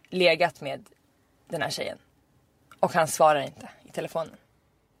legat med den här tjejen? Och han svarar inte i telefonen.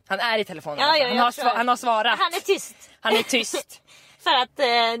 Han är i telefonen. Han har svarat. Han är tyst. Han är tyst. För att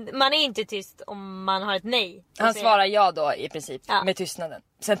man är inte tyst om man har ett nej. Han svarar ja då i princip med tystnaden.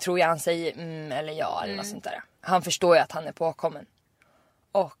 Sen tror jag han säger eller ja eller något sånt där. Han förstår ju att han är påkommen.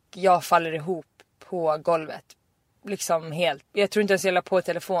 Och jag faller ihop på golvet. Liksom helt. Jag tror inte ens jag la på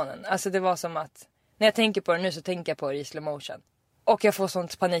telefonen. Alltså det var som att när jag tänker på det nu så tänker jag på det i slow motion. Och jag får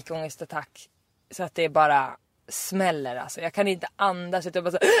sånt panikångestattack så att det bara smäller alltså. Jag kan inte andas utan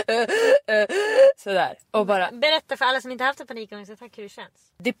bara sådär. Och bara berätta för alla som inte haft en panikångestattack hur det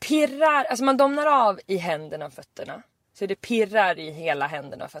känns. Det pirrar, alltså man domnar av i händerna och fötterna. Så det pirrar i hela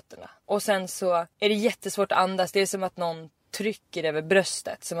händerna och fötterna. Och sen så är det jättesvårt att andas. Det är som att någon trycker över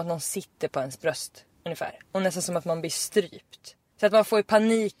bröstet. Som att någon sitter på ens bröst ungefär. Och nästan som att man blir strypt. Så att man får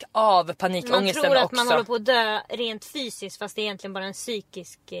panik av panikångesten också. Man tror att man håller på att dö rent fysiskt fast det är egentligen bara en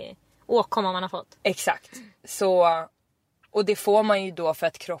psykisk åkomma man har fått. Exakt. Så, och det får man ju då för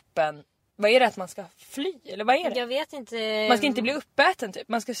att kroppen... Vad är det att man ska fly? Eller vad är det? Jag vet inte. Man ska inte bli uppäten typ.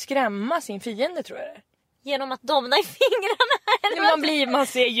 Man ska skrämma sin fiende tror jag det är. Genom att domna i fingrarna. Man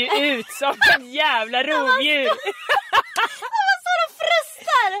ser ju ut som en jävla rovdjur. Man står och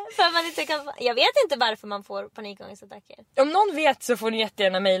frustar. För man inte kan... Jag vet inte varför man får panikångestattacker. Om någon vet så får ni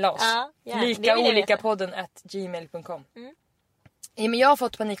jättegärna mejla oss. likaolikapodden@gmail.com. Ja, men jag har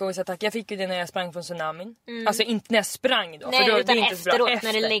fått panikångestattack. Jag fick ju det när jag sprang från tsunamin. Alltså inte när jag sprang då. Nej, för då, utan det är inte efteråt så bra.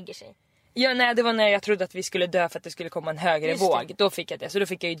 när det lägger sig. Ja, nej, det var när jag trodde att vi skulle dö för att det skulle komma en högre våg. Då fick jag det. Så då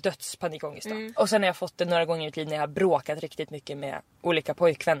fick jag ju dödspanikångest då. Och sen har jag fått det några gånger i mitt liv när jag har bråkat riktigt mycket med olika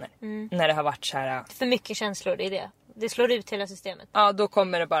pojkvänner. När det har varit så här... För mycket känslor, det är det. Det slår ut hela systemet. Ja, då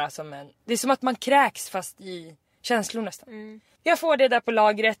kommer det bara som en... Det är som att man kräks fast i känslor nästan. Jag får det där på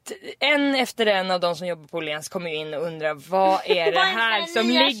lagret. En efter en av de som jobbar på Åhléns kommer ju in och undrar vad är det här som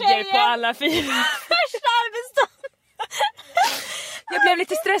ligger på alla filer. Första arbetsdagen. Jag blev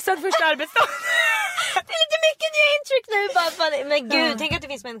lite stressad första arbetsdagen. Det är lite mycket nya intryck nu. Bara, men gud, tänk att det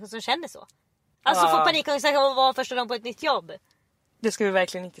finns människor som känner så. Alltså få panikångest och vara första dagen på ett nytt jobb. Det ska vi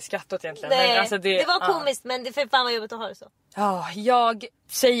verkligen inte skratta åt egentligen. Nej, men alltså det var komiskt men det för fan var jobbigt att ha det så. Ja, jag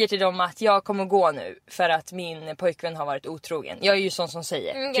säger till dem att jag kommer gå nu för att min pojkvän har varit otrogen. Jag är ju sån som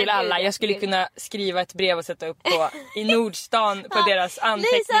säger till alla. Jag skulle kunna skriva ett brev och sätta upp på i Nordstan på deras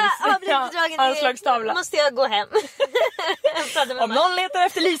anslagstavla. Måste jag gå hem. Om någon letar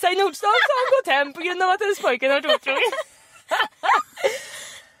efter Lisa i Nordstan så har hon gått hem på grund av att hennes pojkvän har varit otrogen.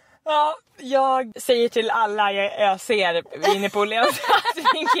 Ja, jag säger till alla jag ser inne på Åhléns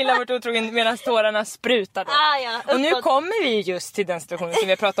att min kille har varit otrogen medan tårarna sprutar då. Och nu kommer vi just till den situationen som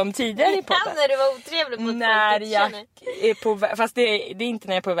vi har pratat om tidigare i podden. När du var otrevlig mot när jag är på väg, fast det är inte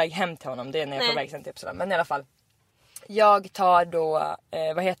när jag är på väg hem till honom, det är när jag är på väg sen till Uppsala. Men i alla fall, jag tar då,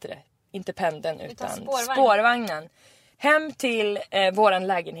 vad heter det? Inte pendeln utan spårvagnen. Hem till våran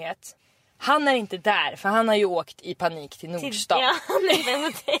lägenhet. Han är inte där för han har ju åkt i panik till Nordstan.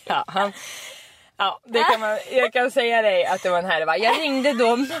 Det kan jag kan säga dig att det var en härva. Jag ringde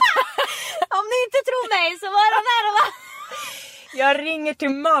dem. Om ni inte tror mig så var det en härva. Jag ringer till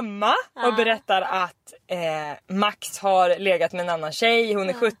mamma och berättar att Max har legat med en annan tjej. Hon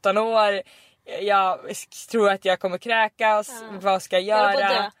är 17 år. Jag tror att jag kommer kräkas. Vad ska jag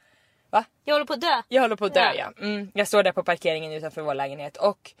göra? Jag håller på att dö. Jag håller på att dö, ja. Jag står där på parkeringen utanför vår lägenhet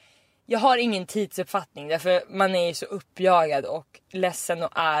och jag har ingen tidsuppfattning därför man är ju så uppjagad och ledsen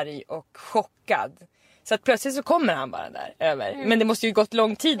och arg och chockad. Så att plötsligt så kommer han bara där över. Men det måste ju gått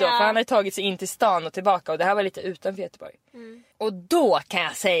lång tid då. För han har ju tagit sig in till stan och tillbaka. Och det här var lite utanför Göteborg. Och då kan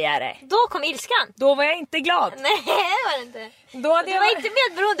jag säga det. Då kom ilskan. Då var jag inte glad. Nej, det var det inte. Då hade Du var inte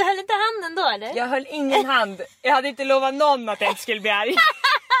medberoende, du höll inte handen då eller? Jag höll ingen hand. Jag hade inte lovat någon att jag inte skulle bli arg.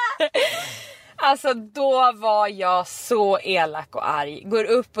 Alltså då var jag så elak och arg. Går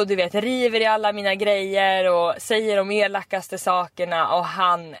upp och du vet river i alla mina grejer och säger de elakaste sakerna. Och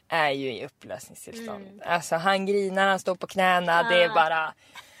han är ju i upplösningstillstånd. Alltså han grinar, han står på knäna. Det är bara...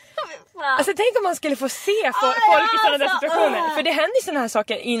 Alltså tänk om man skulle få se folk i sådana där situationer. För det händer ju sådana här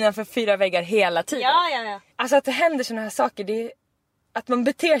saker innanför 4 väggar hela tiden. Ja. Alltså att det händer sådana här saker, det är att man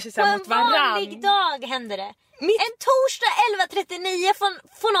beter sig så här mot varann. På en vanlig dag händer det. En torsdag 11.39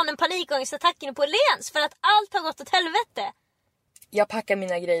 får någon en panikångestattack inne på Lens för att allt har gått åt helvete. Jag packar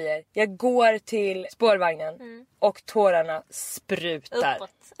mina grejer. Jag går till spårvagnen och tårarna sprutar.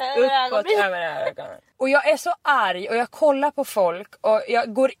 Uppåt över ögonen. Och jag är så arg och jag kollar på folk och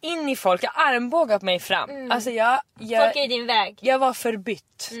jag går in i folk. Jag armbågar mig fram. Alltså folk är i din väg. Jag var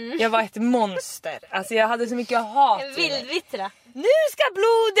förbytt. Jag var ett monster. Alltså jag hade så mycket hat. En vildvittra. Nu ska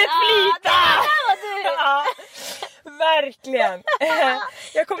blodet flyta! Ja, verkligen.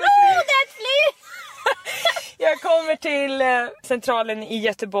 Blodet flyter! Jag kommer till centralen i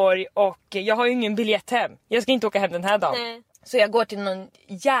Göteborg och jag har ju ingen biljett hem. Jag ska inte åka hem den här dagen. Nej. Så jag går till någon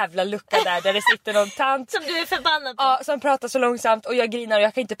jävla lucka där det sitter någon tant. Som du är förbannad på. Ja, som pratar så långsamt och jag grinar och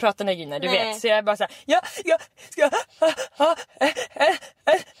jag kan inte prata när jag grinar, du vet. Så jag är bara såhär, jag ska...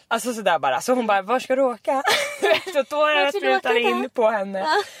 Alltså sådär bara. Så hon bara, var ska du åka? Så tårarna sprutar in på henne.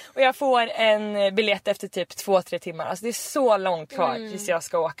 Och jag får en biljett efter typ 2-3 timmar. Alltså det är så långt kvar tills jag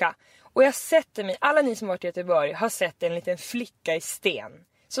ska åka. Och jag sätter mig, alla ni som varit i Göteborg har sett en liten flicka i sten.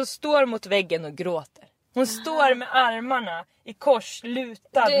 Så står mot väggen och gråter. Hon står med armarna i kors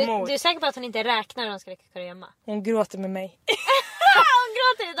lutad mot... Du är säker på att hon inte räknar när hon ska leka kurragömma? Hon gråter med mig. Hon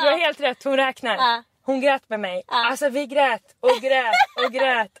gråter idag. Du har helt rätt, hon räknar. Hon grät med mig. Alltså vi grät och grät och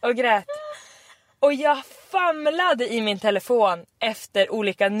grät och grät. Och jag famlade i min telefon efter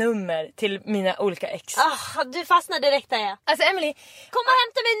olika nummer till mina olika ex. Du fastnade direkt där, ja. Alltså Emily, kom och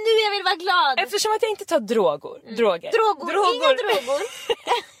hämta mig nu, jag vill vara glad. Eftersom att jag inte tar droger. Inga droger.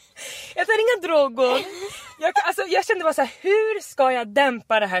 Jag tar inga droger. Jag kände bara så här, hur ska jag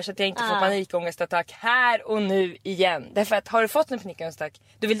dämpa det här så att jag inte får panikångestattack här och nu igen? Därför att har du fått en panikångestattack,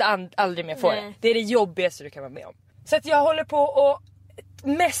 du vill aldrig mer få det. Det är det jobbigaste du kan vara med om. Så att jag håller på och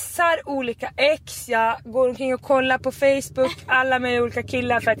mässar olika ex. Jag går omkring och kollar på Facebook alla med olika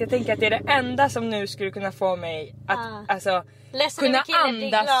killar för att jag tänker att det är det enda som nu skulle kunna få mig att kunna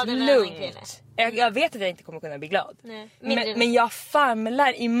andas lugnt. Jag vet att jag inte kommer kunna bli glad. Men jag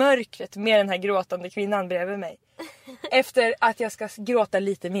famlar i mörkret med den här gråtande kvinnan bredvid mig. Efter att jag ska gråta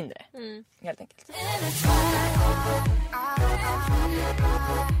lite mindre. Helt enkelt.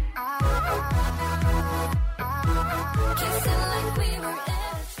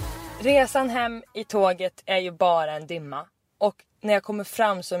 Resan hem i tåget är ju bara en dimma. Och när jag kommer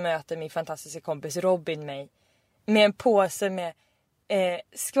fram så möter min fantastiska kompis Robin mig med en påse med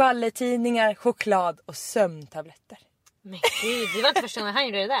skvallertidningar, choklad och sömntabletter. Men gud, det var inte första gången han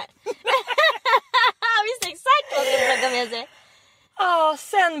gjorde det där. Han visste exakt vad han skulle plocka med sig. Ja,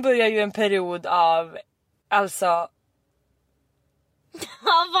 sen börjar ju en period av alltså...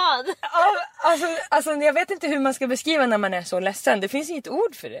 Ja, vad? Alltså, jag vet inte hur man ska beskriva när man är så ledsen. Det finns inget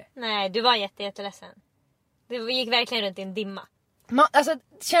ord för det. Nej, du var jätteledsen. Det gick verkligen runt i en dimma. Alltså,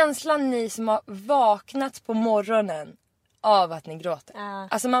 känslan ni som har vaknat på morgonen av att ni gråter.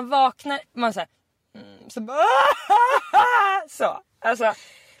 Alltså, man vaknar, man såhär... Så bara... Så. Alltså,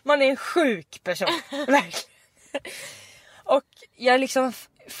 man är en sjuk person. Verkligen. Och jag liksom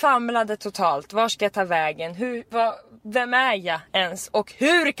famlade totalt. Var ska jag ta vägen? Vem är jag ens? Och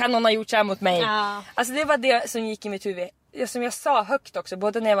hur kan någon ha gjort så här mot mig? Alltså det var det som gick i mitt huvud. Som jag sa högt också.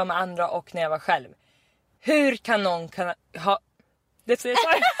 Både när jag var med andra och när jag var själv. Hur kan någon ha... Hur i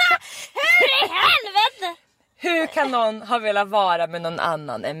helvete? Hur kan någon ha velat vara med någon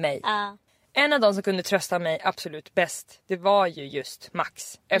annan än mig? En av de som kunde trösta mig absolut bäst, det var ju just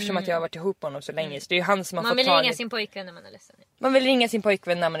Max. Eftersom att jag har varit ihop med honom så länge. Så det är ju han som har man fått vill ringa sin pojkvän när man är ledsen. Man vill ringa sin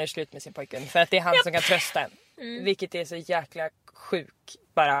pojkvän när man är slut med sin pojkvän. För att det är han som kan trösta en. Vilket är så jäkla sjuk.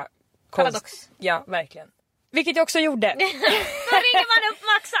 Bara paradox. Ja, verkligen. Vilket jag också gjorde. Då ringer man upp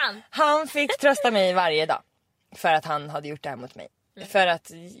Maxan. Han fick trösta mig varje dag. För att han hade gjort det här mot mig. För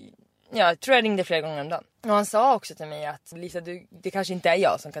att... Jag tror jag ringde flera gånger om dagen. Och han sa också till mig att Lisa, det kanske inte är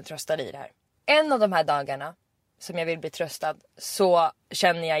jag som kan trösta dig i det här. En av de här dagarna som jag vill bli tröstad så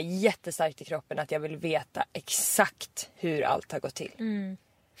känner jag jättestarkt i kroppen att jag vill veta exakt hur allt har gått till.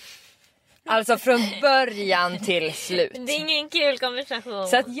 Alltså från början till slut. Det är ingen kul konversation.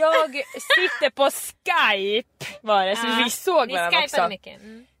 Så att jag sitter på Skype var det, så vi såg varandra också. Mycket.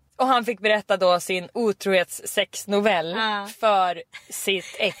 Och han fick berätta då sin otrohetssexnovell för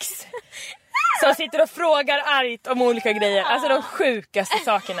sitt ex. Som sitter och frågar argt om olika grejer. Alltså de sjukaste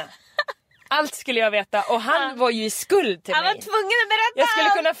sakerna. Allt skulle jag veta. Och han var ju i skuld till mig. Han var tvungen att berätta. Jag skulle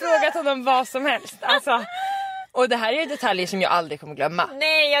kunna fråga honom vad som helst. Alltså. Och det här är detaljer som jag aldrig kommer glömma.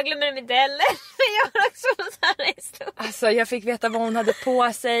 Nej, jag glömmer dem inte heller. Jag har också fått höra historia. Alltså jag fick veta vad hon hade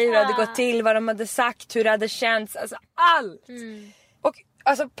på sig. Hur det hade gått till. Vad de hade sagt. Hur det hade känts. Alltså allt. Och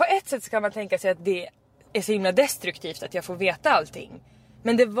alltså på ett sätt så kan man tänka sig att det är så himla destruktivt att jag får veta allting.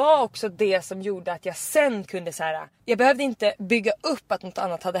 Men det var också det som gjorde att jag sen kunde så här. Jag behövde inte bygga upp att något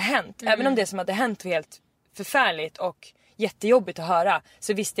annat hade hänt. Även om det som hade hänt var helt förfärligt och jättejobbigt att höra,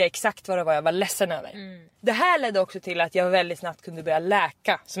 så visste jag exakt vad det var jag var ledsen över. Det här ledde också till att jag väldigt snabbt kunde börja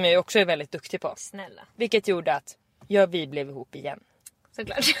läka, som jag också är väldigt duktig på. Snälla. Vilket gjorde att vi blev ihop igen.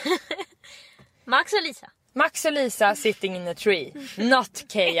 Såklart. Max och Lisa. Max och Lisa sitting in a tree. Not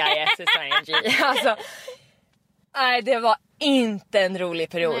K-I-S-S-I-N-G. Alltså, nej, det var inte en rolig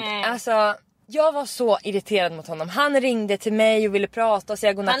period. Nej. Alltså, jag var så irriterad mot honom. Han ringde till mig och ville prata och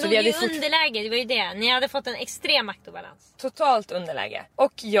säga godnatt. Han låg ju underläge, det var ju det. Ni hade fått en extrem maktobalans. Totalt underläge.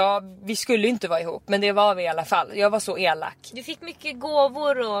 Och vi skulle inte vara ihop, men det var vi i alla fall. Jag var så elak. Du fick mycket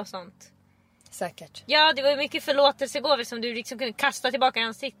gåvor och sånt. Säkert. Ja, det var mycket förlåtelsegåvor som du liksom kunde kasta tillbaka i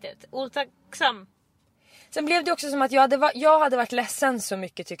ansiktet. Otacksam. Sen blev det också som att jag hade varit ledsen så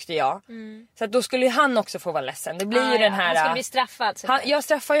mycket, tyckte jag. Så att då skulle ju han också få vara ledsen. Det blir ju den här... Han skulle bli straffad. Jag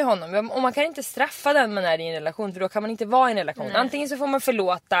straffar ju honom. Och man kan inte straffa den man är i en relation, för då kan man inte vara i en relation. Nej. Antingen så får man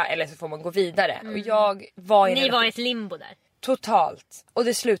förlåta eller så får man gå vidare. Och jag var i en relation. Ni var i ett limbo där. Totalt. Och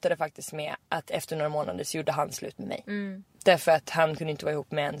det slutade faktiskt med att efter några månader så gjorde han slut med mig. Därför att han kunde inte vara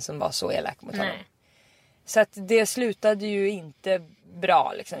ihop med en som var så elak mot honom. Så att det slutade ju inte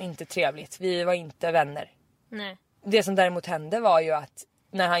bra, liksom. Inte trevligt. Vi var inte vänner. Nej. Det som däremot hände var ju att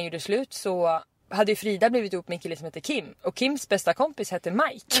när han gjorde slut så hade ju Frida blivit ihop med en kille som heter Kim. Och Kims bästa kompis hette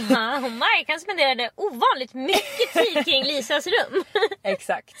Mike. Ja, och Mike, han spenderade ovanligt mycket tid kring Lisas rum.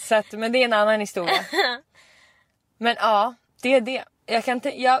 Exakt, så att, men det är en annan historia. Men ja, det är det.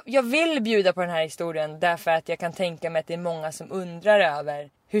 Jag vill bjuda på den här historien därför att jag kan tänka mig att det är många som undrar över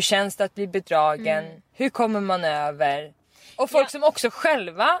hur känns det att bli bedragen? Hur kommer man över? Och folk som också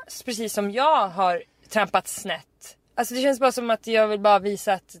själva, precis som jag, har trampat snett. Alltså det känns bara som att jag vill bara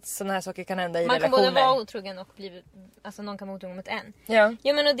visa att sådana här saker kan hända i relationer. Man kan både vara otrogen och bli... Alltså någon kan vara otrogen mot en. Ja.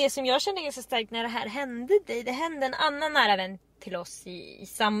 Ja, men och det som jag kände ganska starkt när det här hände dig. Det hände en annan nära vän till oss i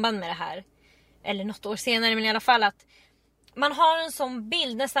samband med det här. Eller något år senare, men i alla fall att... Man har en sån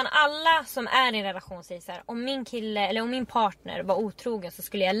bild, nästan alla som är i en relation säger så här: om min kille eller om min partner var otrogen så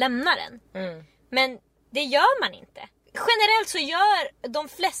skulle jag lämna den. Men det gör man inte. Generellt så gör de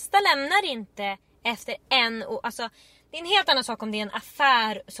flesta lämnar inte efter alltså det är en helt annan sak om det är en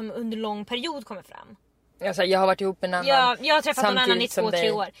affär som under lång period kommer fram. Alltså, jag har varit ihop med en annan. Jag har träffat någon annan i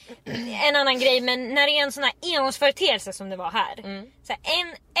 2-3 år. En annan grej, men när det är en sån här engångsföreteelse som det var här. Så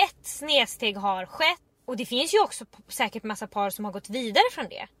ett snedsteg har skett. Och det finns ju också säkert massa par som har gått vidare från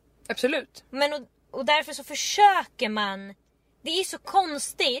det. Absolut. Men och därför så försöker man... Det är så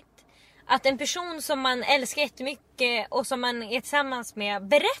konstigt att en person som man älskar jättemycket och som man är tillsammans med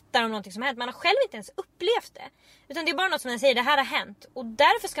berättar om någonting som har hänt. Man har själv inte ens upplevt det. Utan det är bara något som man säger, det här har hänt. Och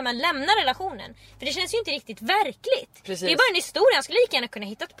därför ska man lämna relationen. För det känns ju inte riktigt verkligt. Precis. Det är bara en historia, han skulle lika gärna kunna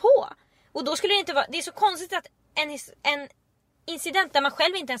hittat på. Och då skulle det inte vara... Det är så konstigt att en incident där man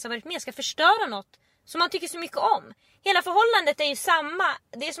själv inte ens har varit med ska förstöra något som man tycker så mycket om. Hela förhållandet är ju samma.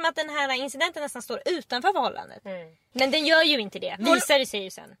 Det är som att den här incidenten nästan står utanför förhållandet. Men den gör ju inte det. Visar det sig ju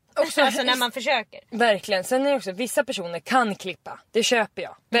sen. Också, alltså när man försöker. Verkligen. Sen är det också, vissa personer kan klippa. Det köper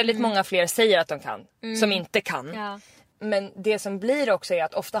jag. Väldigt många fler säger att de kan. Som inte kan. Ja. Men det som blir också är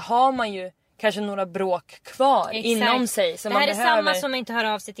att ofta har man ju kanske några bråk kvar inom sig. Som det här man är behöver... samma som inte hör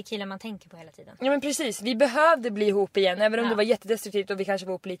av sig till killar man tänker på hela tiden. Ja, men precis, vi behövde bli ihop igen. Även om det var jättedestruktivt och vi kanske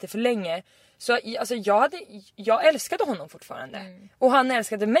var ihop lite för länge. Så alltså, jag älskade honom fortfarande. Och han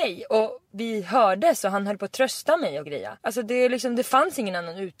älskade mig. Och vi hörde så han höll på att trösta mig och greja. Alltså det fanns ingen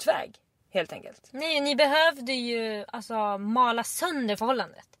annan utväg. Helt enkelt. Nej, ni behövde ju alltså mala sönder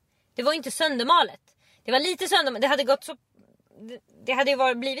förhållandet. Det var inte söndermalet. Det var lite söndermalet. Det hade gått så... Det hade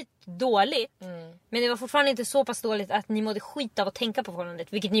ju blivit dåligt. Men det var fortfarande inte så pass dåligt att ni mådde skit av att tänka på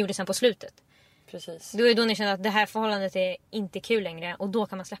förhållandet. Vilket ni gjorde sen på slutet. Precis. Då är då ni kände att det här förhållandet är inte kul längre. Och då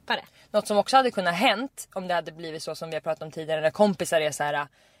kan man släppa det. Något som också hade kunnat hänt om det hade blivit så som vi har pratat om tidigare. När kompisar är så här: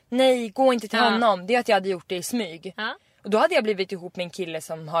 nej, gå inte till honom. Det är att jag hade gjort det i smyg. Och då hade jag blivit ihop med en kille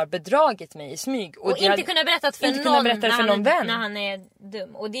som har bedragit mig i smyg. Och inte kunnat berätta för någon vän. När han är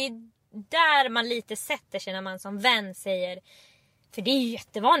dum. Och det är där man lite sätter sig när man som vän säger... För det är ju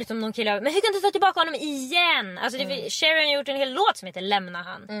jättevanligt om någon kille... Men hur kan du ta tillbaka honom igen? Alltså Sharon har gjort en hel låt som heter Lämna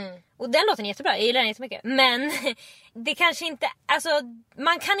han. Och den låten är jättebra, jag gillar den jättemycket. Men det kanske inte... Alltså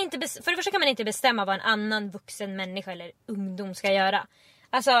man kan inte... För det första kan man inte bestämma vad en annan vuxen människa eller ungdom ska göra.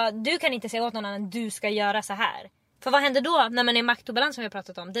 Alltså du kan inte säga åt någon annan du ska göra så här. För vad händer då när man är i maktobalans som vi har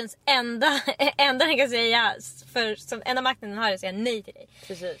pratat om? Den enda den kan säga, för som enda makten den har är att säga nej till dig.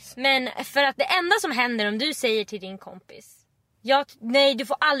 Precis. Men för att det enda som händer om du säger till din kompis, nej du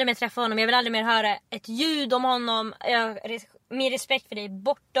får aldrig mer träffa honom, jag vill aldrig mer höra ett ljud om honom, min respekt för dig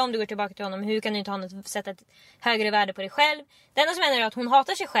borta om du går tillbaka till honom, hur kan du inte ha något, sätta ett högre värde på dig själv? Det enda som händer är att hon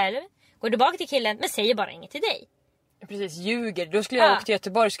hatar sig själv, går tillbaka till killen men säger bara inget till dig. Precis, ljuger. Då skulle jag åka till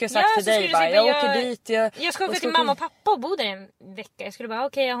Göteborg, skulle jag sagt till dig bara, jag åker dit. Jag ska åka till mamma och pappa och bo där en vecka. Jag skulle bara,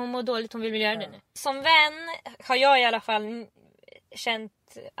 okej, hon mår dåligt, hon vill väl göra det nu. Som vän har jag i alla fall känt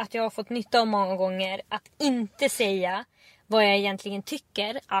att jag har fått nytta av många gånger att inte säga vad jag egentligen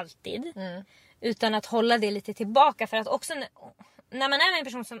tycker, alltid. Utan att hålla det lite tillbaka. För att också när man är med en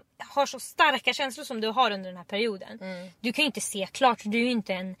person som har så starka känslor som du har under den här perioden. Du kan ju inte se klart. Du är ju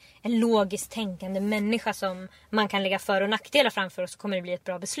inte en logiskt tänkande människa som man kan lägga för- och nackdelar framför och så kommer det bli ett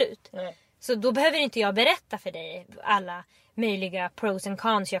bra beslut. Så då behöver inte jag berätta för dig alla möjliga pros and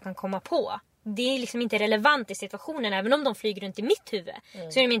cons jag kan komma på. Det är liksom inte relevant i situationen. Även om de flyger runt i mitt huvud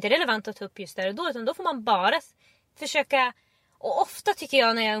så är de inte relevant att ta upp just där och då. Utan då får man bara försöka... Och ofta tycker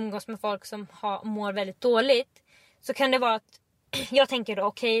jag när jag umgås med folk som mår väldigt dåligt, så kan det vara att jag tänker då,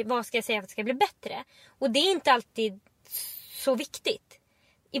 okej, vad ska jag säga för att det ska bli bättre? Och det är inte alltid så viktigt.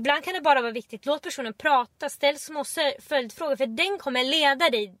 Ibland kan det bara vara viktigt. Låt personen prata, ställ små följdfrågor. För den kommer leda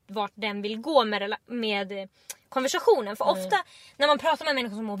dig vart den vill gå med konversationen. För ofta när man pratar med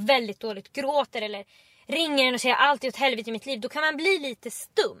människor som mår väldigt dåligt, gråter eller ringer en och säger allt är åt helvete i mitt liv, då kan man bli lite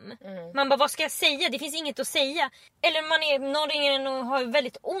stum. Man bara, vad ska jag säga? Det finns inget att säga. Eller någon ringer en och har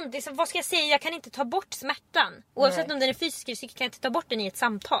väldigt ont. Det är så, vad ska jag säga? Jag kan inte ta bort smärtan. Oavsett om den är fysisk eller psykisk kan jag inte ta bort den i ett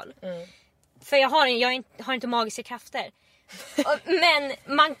samtal. För jag har inte magiska krafter. Men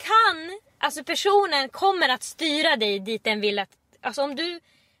man kan, alltså personen kommer att styra dig dit den vill att, alltså om du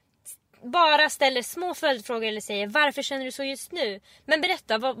bara ställer små följdfrågor eller säger, varför känner du så just nu? Men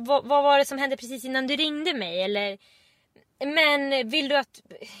berätta, vad var det som hände precis innan du ringde mig? Eller, men vill du att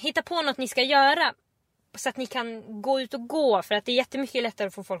hitta på något ni ska göra så att ni kan gå ut och gå? För att det är jättemycket lättare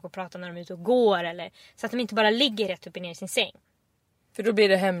att få folk att prata när de är ute och går. Eller, så att de inte bara ligger rätt upp och ner i sin säng. För då blir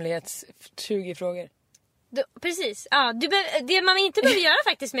det hemlighets 20 frågor. Precis. Ja, det man inte behöver göra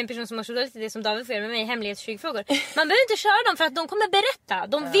faktiskt med en person som har så dåligt, det som David får göra med mig, hemlighets 20 frågor. Man behöver inte köra dem för att de kommer berätta.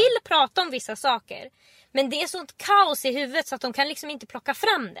 De vill prata om vissa saker. Men det är sånt kaos i huvudet så att de kan liksom inte plocka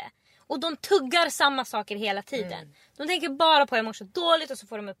fram det. Och de tuggar samma saker hela tiden. De tänker bara på att jag mår så dåligt och så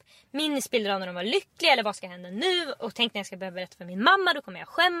får de upp minnesbilder av när de var lyckliga. Eller vad ska hända nu? Och tänk när jag ska börja berätta för min mamma, då kommer jag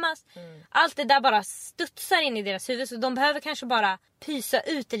skämmas. Allt det där bara studsar in i deras huvud. Så de behöver kanske bara pysa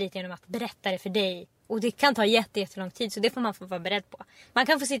ut det lite genom att berätta det för dig. Och det kan ta jättelång tid, så det får man få vara beredd på. Man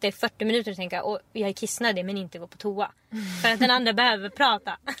kan få sitta i 40 minuter och tänka, jag är kissnödig men inte gå på toa. För att den andra behöver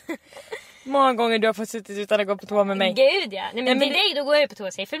prata. Många gånger du har fått sitta utan att gå på toa med mig. Gud ja. Nej, men till dig då går jag på toa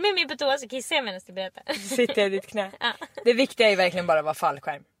och säger, följ med mig på toa så kissar jag medan du berättar. Sitter jag i ditt knä. Det viktiga är verkligen bara att vara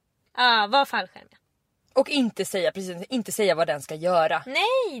fallskärm. Ja, var fallskärm. Och inte säga vad den ska göra.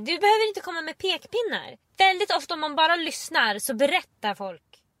 Nej, du behöver inte komma med pekpinnar. Väldigt ofta om man bara lyssnar så berättar folk.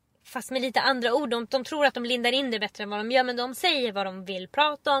 Fast med lite andra ord. De tror att de lindar in det bättre än vad de gör. Men de säger vad de vill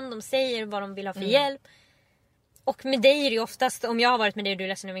prata om. De säger vad de vill ha för hjälp. Och med dig är det ju oftast, om jag har varit med dig och du är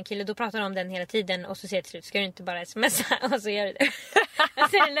ledsen över en kille, då pratar de om den hela tiden. Och så säger jag till slut, ska du inte bara smsa? Och så gör du det. Och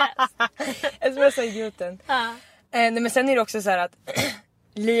så är det löst. Smsa idioten. Nej, men sen är det också så här att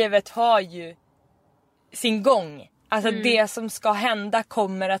livet har ju sin gång. Alltså det som ska hända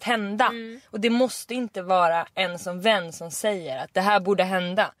kommer att hända. Och det måste inte vara en som vän som säger att det här borde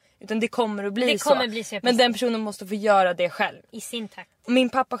hända. Utan det kommer att bli så. Men den personen måste få göra det själv. I sin takt. Min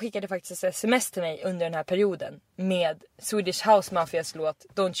pappa skickade faktiskt ett sms till mig under den här perioden. Med Swedish House Mafias låt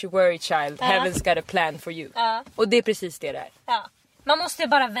Don't you worry child, heaven's got a plan for you. Och det är precis det där. Ja. Man måste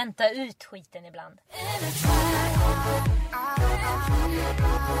bara vänta ut skiten ibland.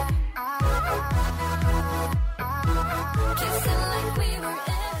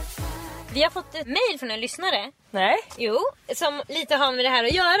 Vi har fått ett mejl från en lyssnare. Nej. Jo, som lite har med det här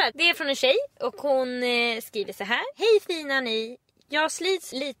att göra. Det är från en tjej och hon skriver så här. Hej fina ni. Jag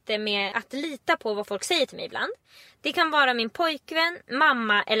slits lite med att lita på vad folk säger till mig ibland. Det kan vara min pojkvän,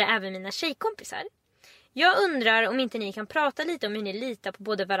 mamma eller även mina tjejkompisar. Jag undrar om inte ni kan prata lite om hur ni litar på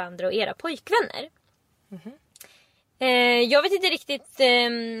både varandra och era pojkvänner. Jag vet inte riktigt...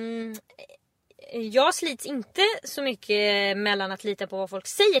 jag slits inte så mycket mellan att lita på vad folk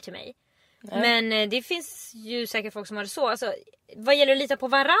säger till mig. Men det finns ju säkert folk som har det så. Alltså, vad gäller att lita på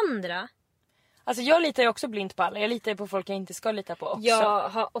varandra... Alltså jag litar ju också blint på alla. Jag litar på folk jag inte ska lita på också. Jag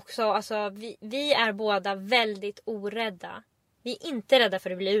har också, alltså vi är båda väldigt orädda. Vi är inte rädda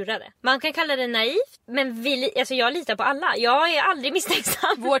för att bli lurade. Man kan kalla det naivt, men jag litar på alla. Jag är aldrig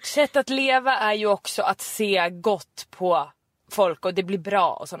misstänksam. Vårt sätt att leva är ju också att se gott på folk och det blir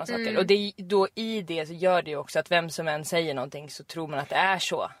bra och sådana saker. Och då i det så gör det ju också att vem som än säger någonting så tror man att det är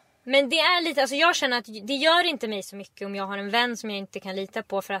så. Men det är lite, alltså jag känner att det gör inte mig så mycket om jag har en vän som jag inte kan lita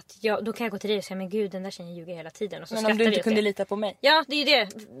på, för att då kan jag gå till dig och säga, men gud, den där tjejen ljuger hela tiden. Och så men om du inte kunde lita på mig? Ja, det är ju det.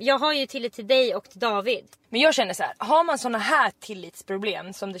 Jag har ju tillit till dig och till David. Men jag känner så här, har man såna här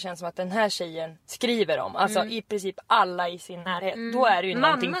tillitsproblem som det känns som att den här tjejen skriver om, alltså i princip alla i sin närhet, då är det ju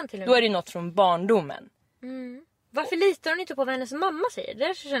då är det något från barndomen. Varför litar hon inte på vad hennes mamma säger?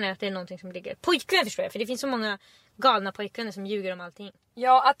 Där känner jag att det är någonting som ligger. Pojkvän förstår jag, för det finns så många galna pojkvänner som ljuger om allting.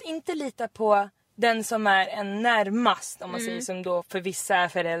 Ja, att inte lita på den som är en närmast, om man säger, som då för vissa är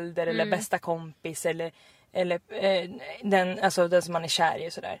förälder eller bästa kompis eller den som man är kär i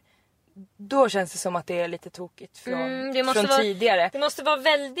och sådär. Då känns det som att det är lite tokigt från tidigare. Det måste vara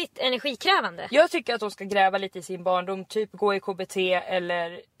väldigt energikrävande. Jag tycker att hon ska gräva lite i sin barndom, typ gå i KBT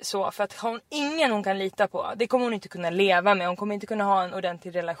eller så. För att har hon ingen hon kan lita på, det kommer hon inte kunna leva med. Hon kommer inte kunna ha en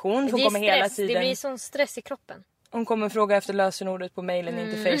ordentlig relation. Hon kommer hela tiden... Det blir sån stress i kroppen. Hon kommer fråga efter lösenordet på mailen,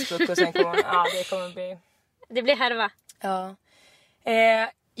 inte Facebook. Och sen kommer hon, det kommer bli... Det blir härva. Ja.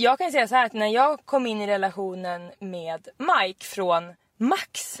 Jag kan säga så här att när jag kom in i relationen med Mike från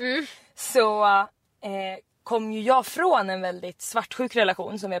Max så kom ju jag från en väldigt svartsjuk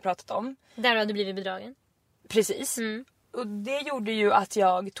relation som vi har pratat om. Där hade du blivit bedragen. Precis. Och det gjorde ju att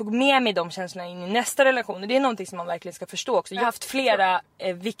jag tog med mig de känslorna in i nästa relation. Och det är någonting som man verkligen ska förstå också. Jag har haft flera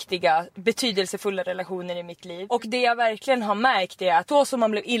viktiga, betydelsefulla relationer i mitt liv. Och det jag verkligen har märkt är att då som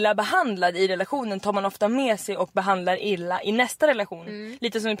man blev illa behandlad i relationen tar man ofta med sig och behandlar illa i nästa relation.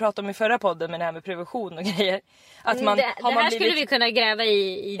 Lite som vi pratade om i förra podden med det här med prevention och grejer. Att man, det här skulle vi kunna gräva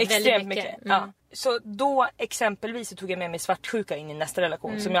i väldigt mycket. Ja. Så då exempelvis så tog jag med mig svartsjuka in i nästa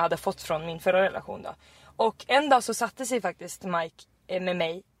relation som jag hade fått från min förra relation då. Och en dag så satte sig faktiskt Mike med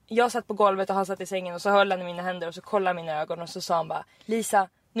mig. Jag satt på golvet och han satt i sängen och så höll han i mina händer och så kollade mina ögon och så sa han bara: Lisa,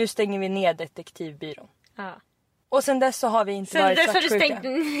 nu stänger vi ner detektivbyrån. Ja. Och sen dess så har vi inte varit svartsjuka. Sen dess har du stängt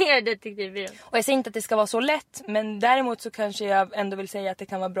ner detektivbyrån. Och jag säger inte att det ska vara så lätt, men däremot så kanske jag ändå vill säga att det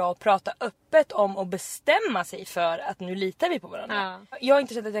kan vara bra att prata öppet om och bestämma sig för att nu litar vi på varandra. Ja. Jag har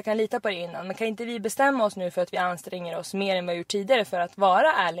inte sett att jag kan lita på det innan, men kan inte vi bestämma oss nu för att vi anstränger oss mer än vad vi gjort tidigare för att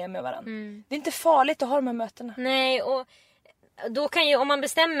vara ärliga med varandra? Det är inte farligt att ha de här mötena. Nej, och då kan ju, om man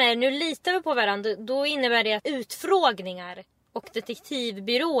bestämmer, nu litar vi på varandra, då innebär det att utfrågningar och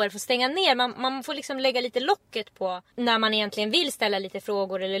detektivbyråer får stänga ner. Man får liksom lägga lite locket på när man egentligen vill ställa lite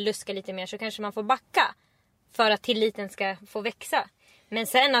frågor eller luska lite mer, så kanske man får backa för att tilliten ska få växa. Men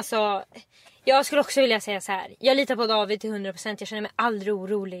sen alltså, jag skulle också vilja säga så här: jag litar på David till 100%. Jag känner mig aldrig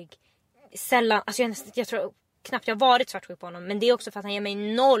orolig. Sällan, alltså jag tror knappt jag har varit svartsjuk på honom. Men det är också för att han ger mig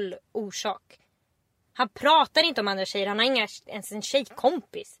noll orsak. Han pratar inte om andra tjejer. Han har ens en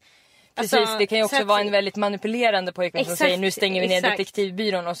tjejkompis. Precis, alltså, det kan ju också vara en väldigt manipulerande pojkvän som säger nu stänger vi ner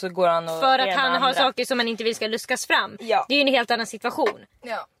detektivbyrån och så går han och för att han har saker som man inte vill ska luskas fram. Ja. Det är ju en helt annan situation.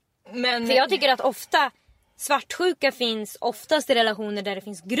 Ja. Men för jag tycker att ofta svartsjuka finns oftast i relationer där det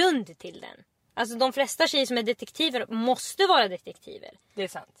finns grund till den. Alltså de flesta tjejer som är detektiver måste vara detektiver. Det är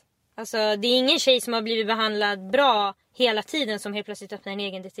sant. Alltså det är ingen tjej som har blivit behandlad bra hela tiden som helt plötsligt öppnar en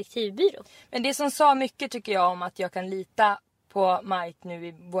egen detektivbyrå. Men det som sa mycket tycker jag om att jag kan lita på Mike nu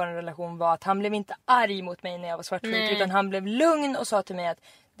i vår relation var att han blev inte arg mot mig när jag var svartsjuk, utan han blev lugn och sa till mig att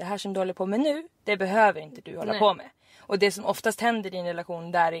det här som du håller på med nu, det behöver inte du hålla på med. Och det som oftast händer i en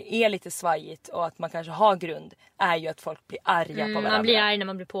relation där det är lite svajigt och att man kanske har grund är ju att folk blir arga på varandra. Man blir arg när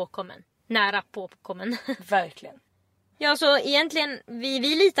man blir påkommen. Nära påkommen. Verkligen. Ja, så egentligen vi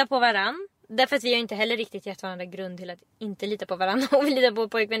litar på varandra. Därför att vi har inte heller riktigt gett varandra grund till att inte lita på varandra. Och vi litar på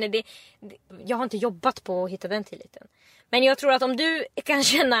pojkvänner. Jag har inte jobbat på att hitta den tilliten. Men jag tror att om du kan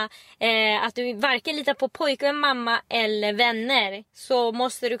känna att du varken litar på pojkvän, mamma eller vänner, så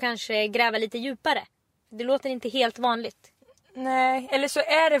måste du kanske gräva lite djupare. Det låter inte helt vanligt. Nej, eller så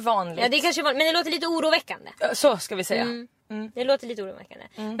är det vanligt. Ja, det är kanske vanligt, men det låter lite oroväckande. Så ska vi säga. Det låter lite oroväckande.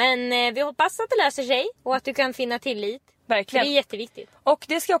 Men vi hoppas att det löser sig och att du kan finna tillit. Verkligen. För det är jätteviktigt. Och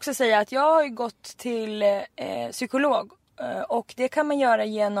det ska jag också säga att jag har gått till psykolog. Och det kan man göra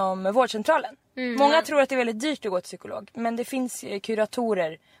genom vårdcentralen. Många tror att det är väldigt dyrt att gå till psykolog. Men det finns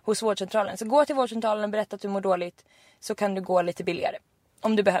kuratorer hos vårdcentralen. Så gå till vårdcentralen och berätta att du mår dåligt. Så kan du gå lite billigare.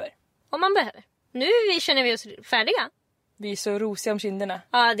 Om du behöver. Om man behöver. Nu känner vi oss färdiga. Vi är så rosiga om kinderna.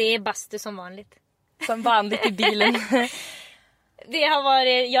 Ja, det är bastu som vanligt. Som vanligt i bilen. Det har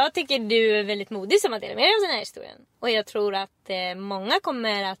varit, jag tycker du är väldigt modig som har delat med dig av den här historien. Och jag tror att många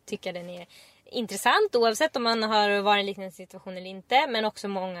kommer att tycka den är intressant oavsett om man har varit i en liknande situation eller inte. Men också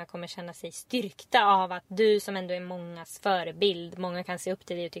många kommer känna sig styrkta av att du som ändå är mångas förebild. Många kan se upp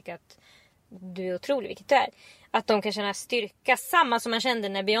till dig och tycka att du är otrolig, vilket du är. Att de kan känna styrka, samma som man kände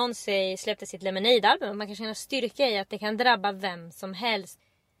när Beyoncé släppte sitt Lemonade-album. Man kan känna styrka i att det kan drabba vem som helst.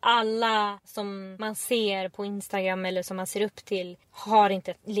 Alla som man ser på Instagram eller som man ser upp till har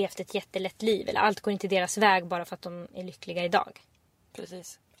inte levt ett jättelätt liv. Eller allt går inte deras väg bara för att de är lyckliga idag.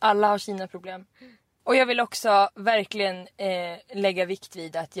 Precis. Alla har sina problem. Och jag vill också verkligen lägga vikt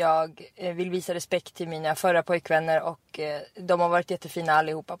vid att jag vill visa respekt till mina förra pojkvänner. Och de har varit jättefina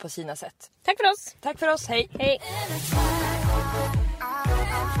allihopa på sina sätt. Tack för oss. Tack för oss, hej. Hej.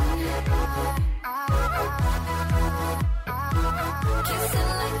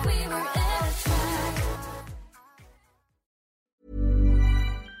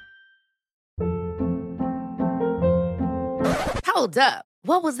 Hold up.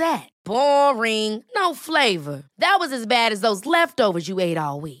 What was that? Boring. No flavor. That was as bad as those leftovers you ate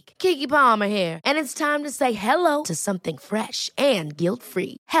all week. Keke Palmer here, and it's time to say hello to something fresh and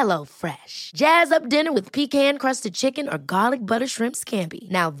guilt-free. Hello Fresh. Jazz up dinner with pecan-crusted chicken or garlic butter shrimp scampi.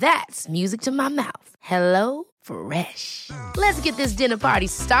 Now that's music to my mouth. Hello Fresh. Let's get this dinner party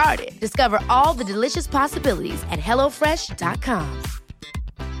started. Discover all the delicious possibilities at hellofresh.com.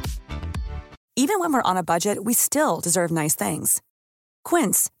 Even when we're on a budget, we still deserve nice things.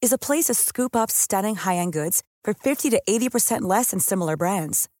 Quince is a place to scoop up stunning high-end goods for 50 to 80% less than similar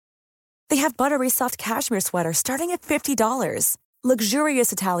brands. They have buttery soft cashmere sweaters starting at $50,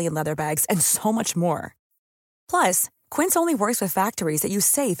 luxurious Italian leather bags, and so much more. Plus, Quince only works with factories that use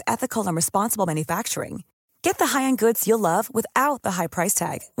safe, ethical, and responsible manufacturing. Get the high-end goods you'll love without the high price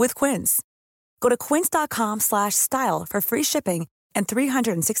tag with Quince. Go to quince.com/style for free shipping and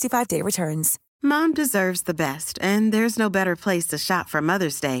 365-day returns. Mom deserves the best, and there's no better place to shop for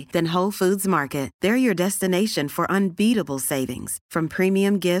Mother's Day than Whole Foods Market. They're your destination for unbeatable savings, from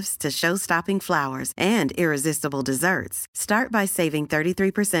premium gifts to show-stopping flowers and irresistible desserts. Start by saving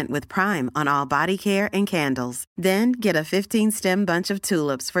 33% with Prime on all body care and candles. Then get a 15-stem bunch of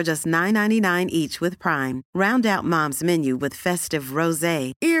tulips for just $9.99 each with Prime. Round out Mom's menu with festive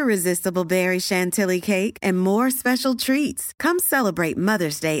rosé, irresistible berry chantilly cake, and more special treats. Come celebrate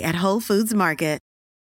Mother's Day at Whole Foods Market.